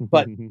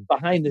 but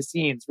behind the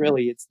scenes,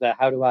 really, it's the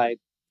how do I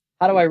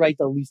write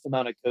the least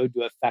amount of code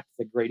to affect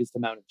the greatest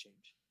amount of change.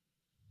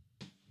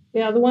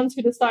 Yeah, the ones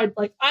who decide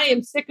I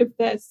am sick of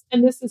this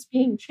and this is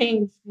being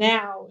changed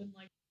now. And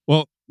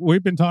well,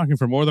 we've been talking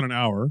for more than an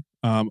hour.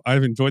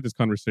 I've enjoyed this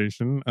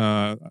conversation.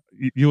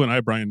 You and I,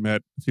 Brian,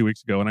 met a few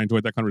weeks ago, and I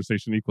enjoyed that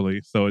conversation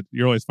equally. So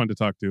you're always fun to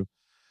talk to.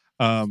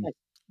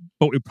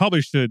 But we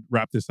probably should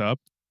wrap this up.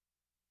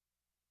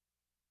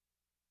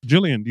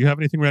 Jillian, do you have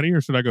anything ready,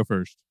 or should I go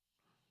first?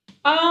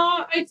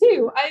 I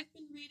do. I've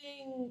been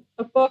reading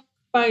a book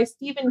by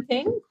Stephen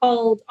King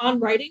called On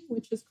Writing,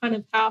 which is kind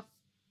of half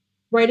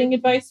writing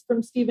advice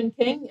from Stephen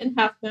King and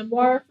half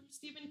memoir from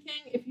Stephen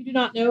King. If you do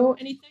not know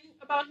anything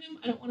about him,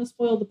 I don't want to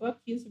spoil the book.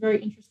 He's a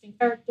very interesting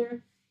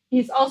character.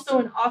 He's also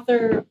an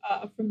author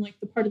from the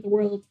part of the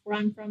world where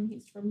I'm from.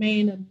 He's from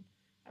Maine, and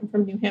I'm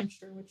from New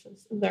Hampshire, which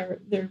is they're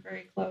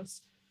very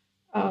close.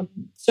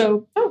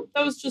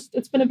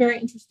 It's been a very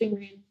interesting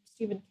read.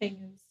 Stephen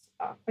King is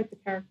quite the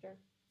character.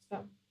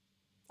 So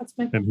that's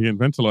my. And he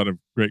invents a lot of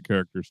great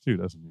characters too,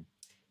 doesn't he?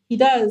 He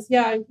does.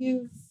 Yeah.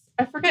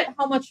 I forget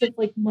how much of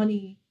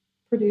money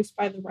produced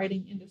by the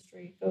writing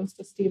industry goes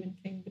to Stephen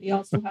King, but he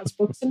also has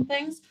books and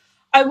things.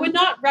 I would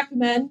not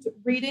recommend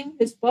reading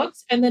his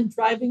books and then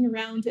driving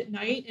around at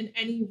night in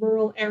any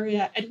rural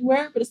area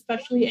anywhere, but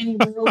especially any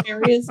rural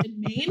areas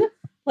in Maine.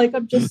 Like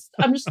I'm just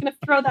gonna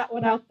throw that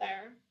one out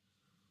there.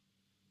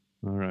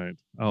 All right.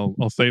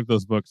 I'll save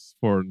those books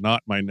for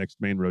not my next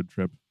Maine road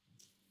trip.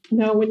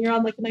 No, when you're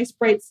on like a nice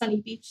bright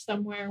sunny beach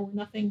somewhere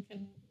where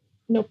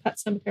no pet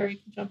cemetery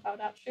can jump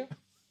out at you.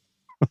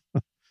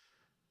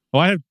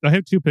 Well, I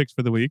have 2 picks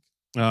for the week.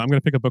 I'm going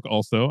to pick a book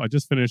also. I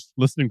just finished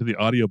listening to the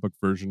audiobook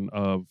version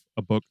of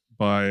a book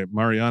by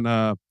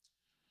Mariana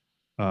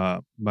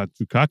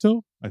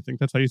Mazzucato. I think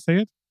that's how you say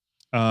it.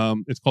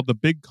 It's called The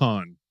Big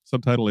Con.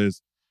 Subtitle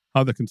is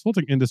How the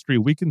Consulting Industry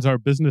Weakens Our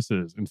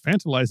Businesses,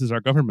 Infantilizes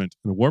Our Government,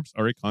 and Warps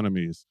Our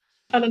Economies.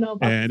 I don't know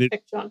about this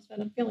pick, Johnson.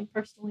 I'm feeling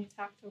personally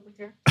attacked over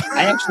here.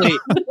 I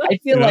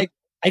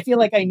feel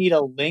like I need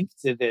a link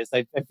to this.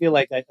 I feel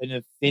like an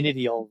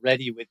affinity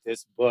already with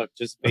this book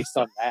just based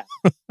on that.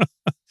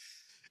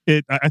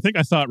 I think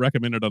I saw it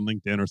recommended on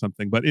LinkedIn or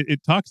something, but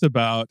it talks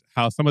about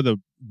how some of the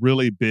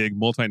really big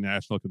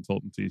multinational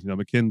consultancies,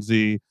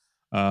 McKinsey,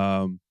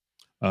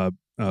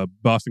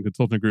 Boston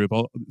Consulting Group,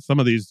 some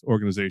of these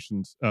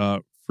organizations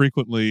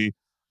frequently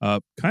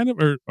kind of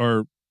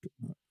are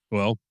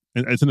well,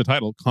 it's in the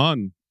title,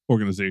 con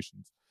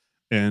organizations,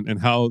 and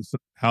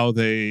how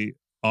they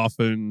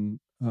often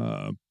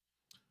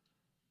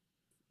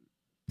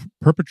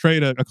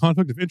perpetrate a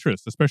conflict of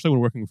interest, especially when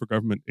working for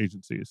government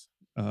agencies.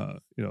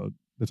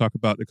 They talk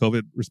about the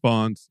COVID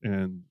response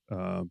and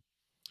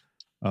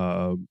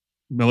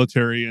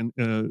military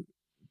and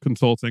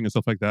consulting and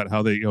stuff like that.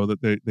 How they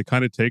they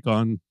kind of take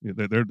on,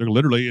 they're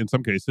literally in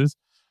some cases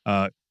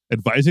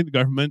advising the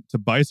government to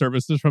buy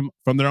services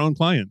from their own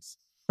clients.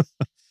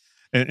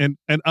 And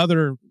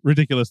other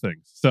ridiculous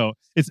things. So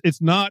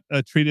it's not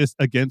a treatise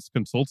against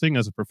consulting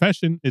as a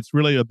profession. It's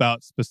really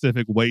about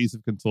specific ways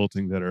of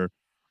consulting that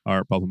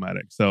are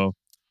problematic. So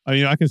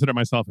I consider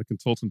myself a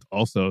consultant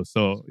also.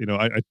 So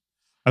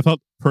I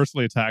felt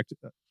personally attacked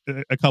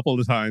a couple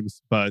of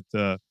times, but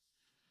I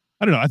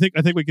don't know. I think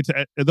we could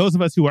those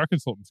of us who are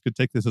consultants could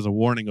take this as a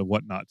warning of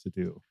what not to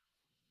do.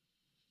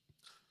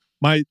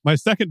 My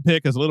second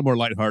pick is a little more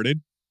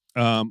lighthearted.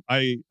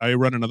 I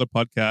run another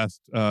podcast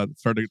that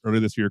started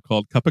earlier this year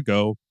called Cup of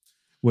Go,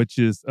 which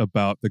is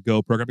about the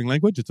Go programming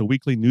language. It's a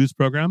weekly news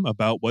program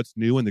about what's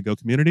new in the Go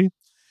community.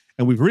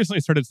 And we've recently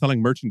started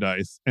selling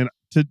merchandise. And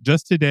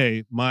just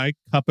today, my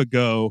Cup of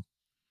Go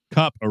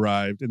cup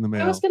arrived in the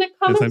mail. I was going to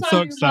comment I'm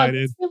so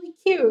excited. It's really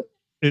cute.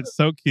 It's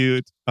so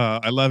cute.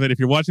 I love it. If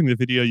you're watching the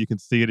video, you can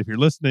see it. If you're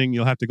listening,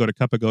 you'll have to go to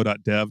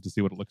cupofgo.dev to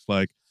see what it looks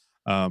like.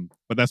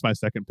 But that's my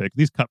second pick.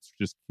 These cups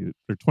are just cute.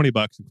 They're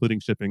 $20, including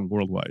shipping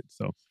worldwide.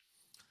 So,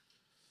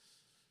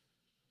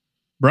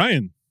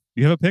 Brian,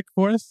 do you have a pick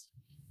for us?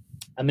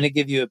 I'm going to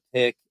give you a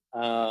pick.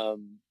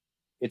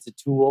 It's a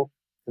tool,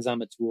 because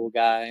I'm a tool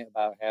guy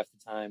about half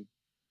the time.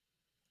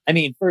 I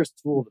mean, first,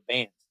 Tool the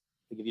band.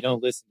 Like, if you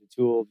don't listen to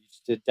Tool, you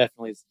should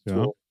definitely listen to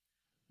Tool.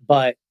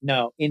 But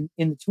no, in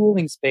the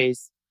tooling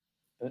space,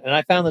 and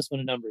I found this one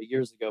a number of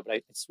years ago, but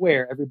I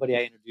swear everybody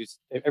I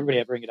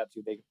bring it up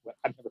to,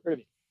 I've never heard of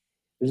it.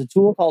 There's a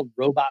tool called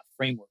Robot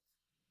Framework.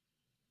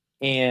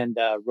 And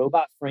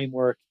Robot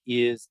Framework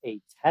is a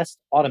test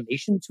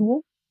automation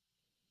tool.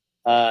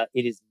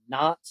 It is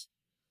not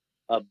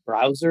a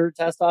browser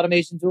test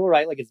automation tool,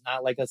 right? Like, it's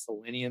not like a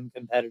Selenium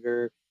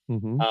competitor.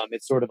 Mm-hmm.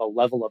 It's sort of a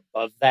level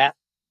above that.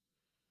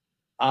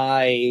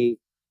 As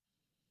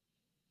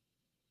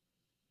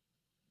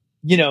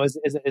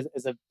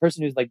a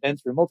person who's like been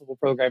through multiple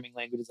programming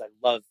languages, I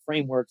love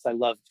frameworks. I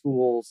love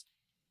tools.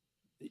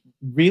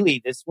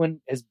 Really, this one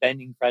has been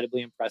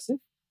incredibly impressive.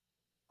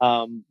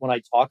 When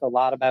I talk a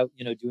lot about,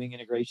 doing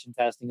integration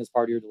testing as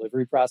part of your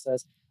delivery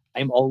process,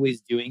 I'm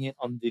always doing it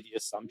on the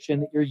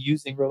assumption that you're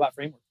using Robot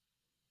Framework,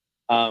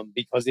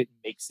 because it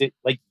makes it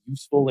like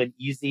useful and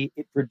easy.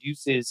 It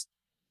produces,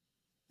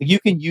 you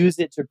can use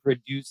it to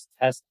produce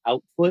test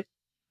output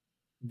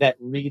that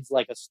reads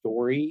like a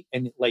story,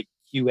 and like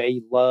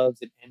QA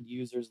loves and end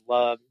users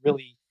love.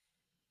 Really,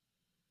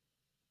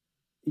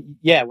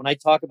 yeah. When I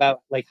talk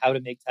about like how to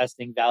make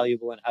testing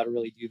valuable and how to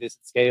really do this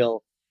at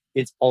scale,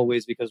 it's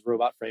always because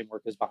Robot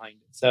Framework is behind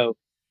it. So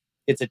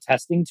it's a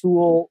testing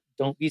tool.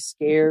 Don't be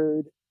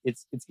scared.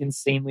 It's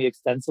insanely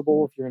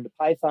extensible if you're into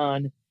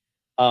Python.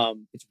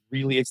 It's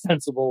really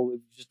extensible with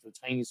just a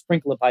tiny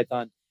sprinkle of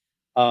Python.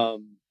 But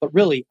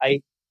really,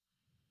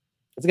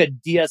 it's like a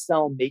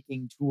DSL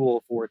making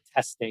tool for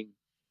testing.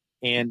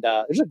 And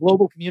there's a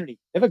global community.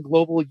 They have a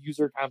global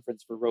user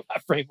conference for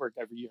Robot Framework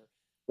every year,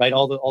 right?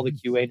 All the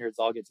QA nerds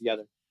all get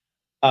together.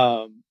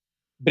 But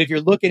if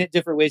you're looking at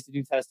different ways to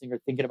do testing or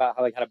thinking about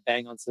how to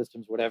bang on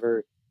systems,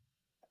 whatever,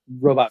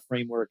 Robot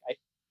Framework, I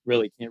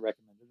really can't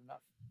recommend it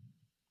enough.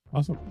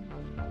 Awesome.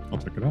 I'll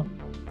check it out.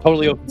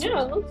 Totally open.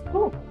 Yeah, it looks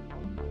cool.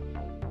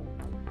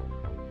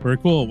 Very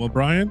cool. Well,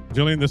 Brian,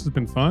 Jillian, this has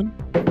been fun.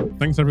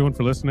 Thanks everyone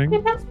for listening.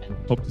 It has been.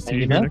 Hope to see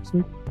you here next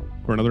week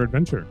for another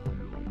adventure.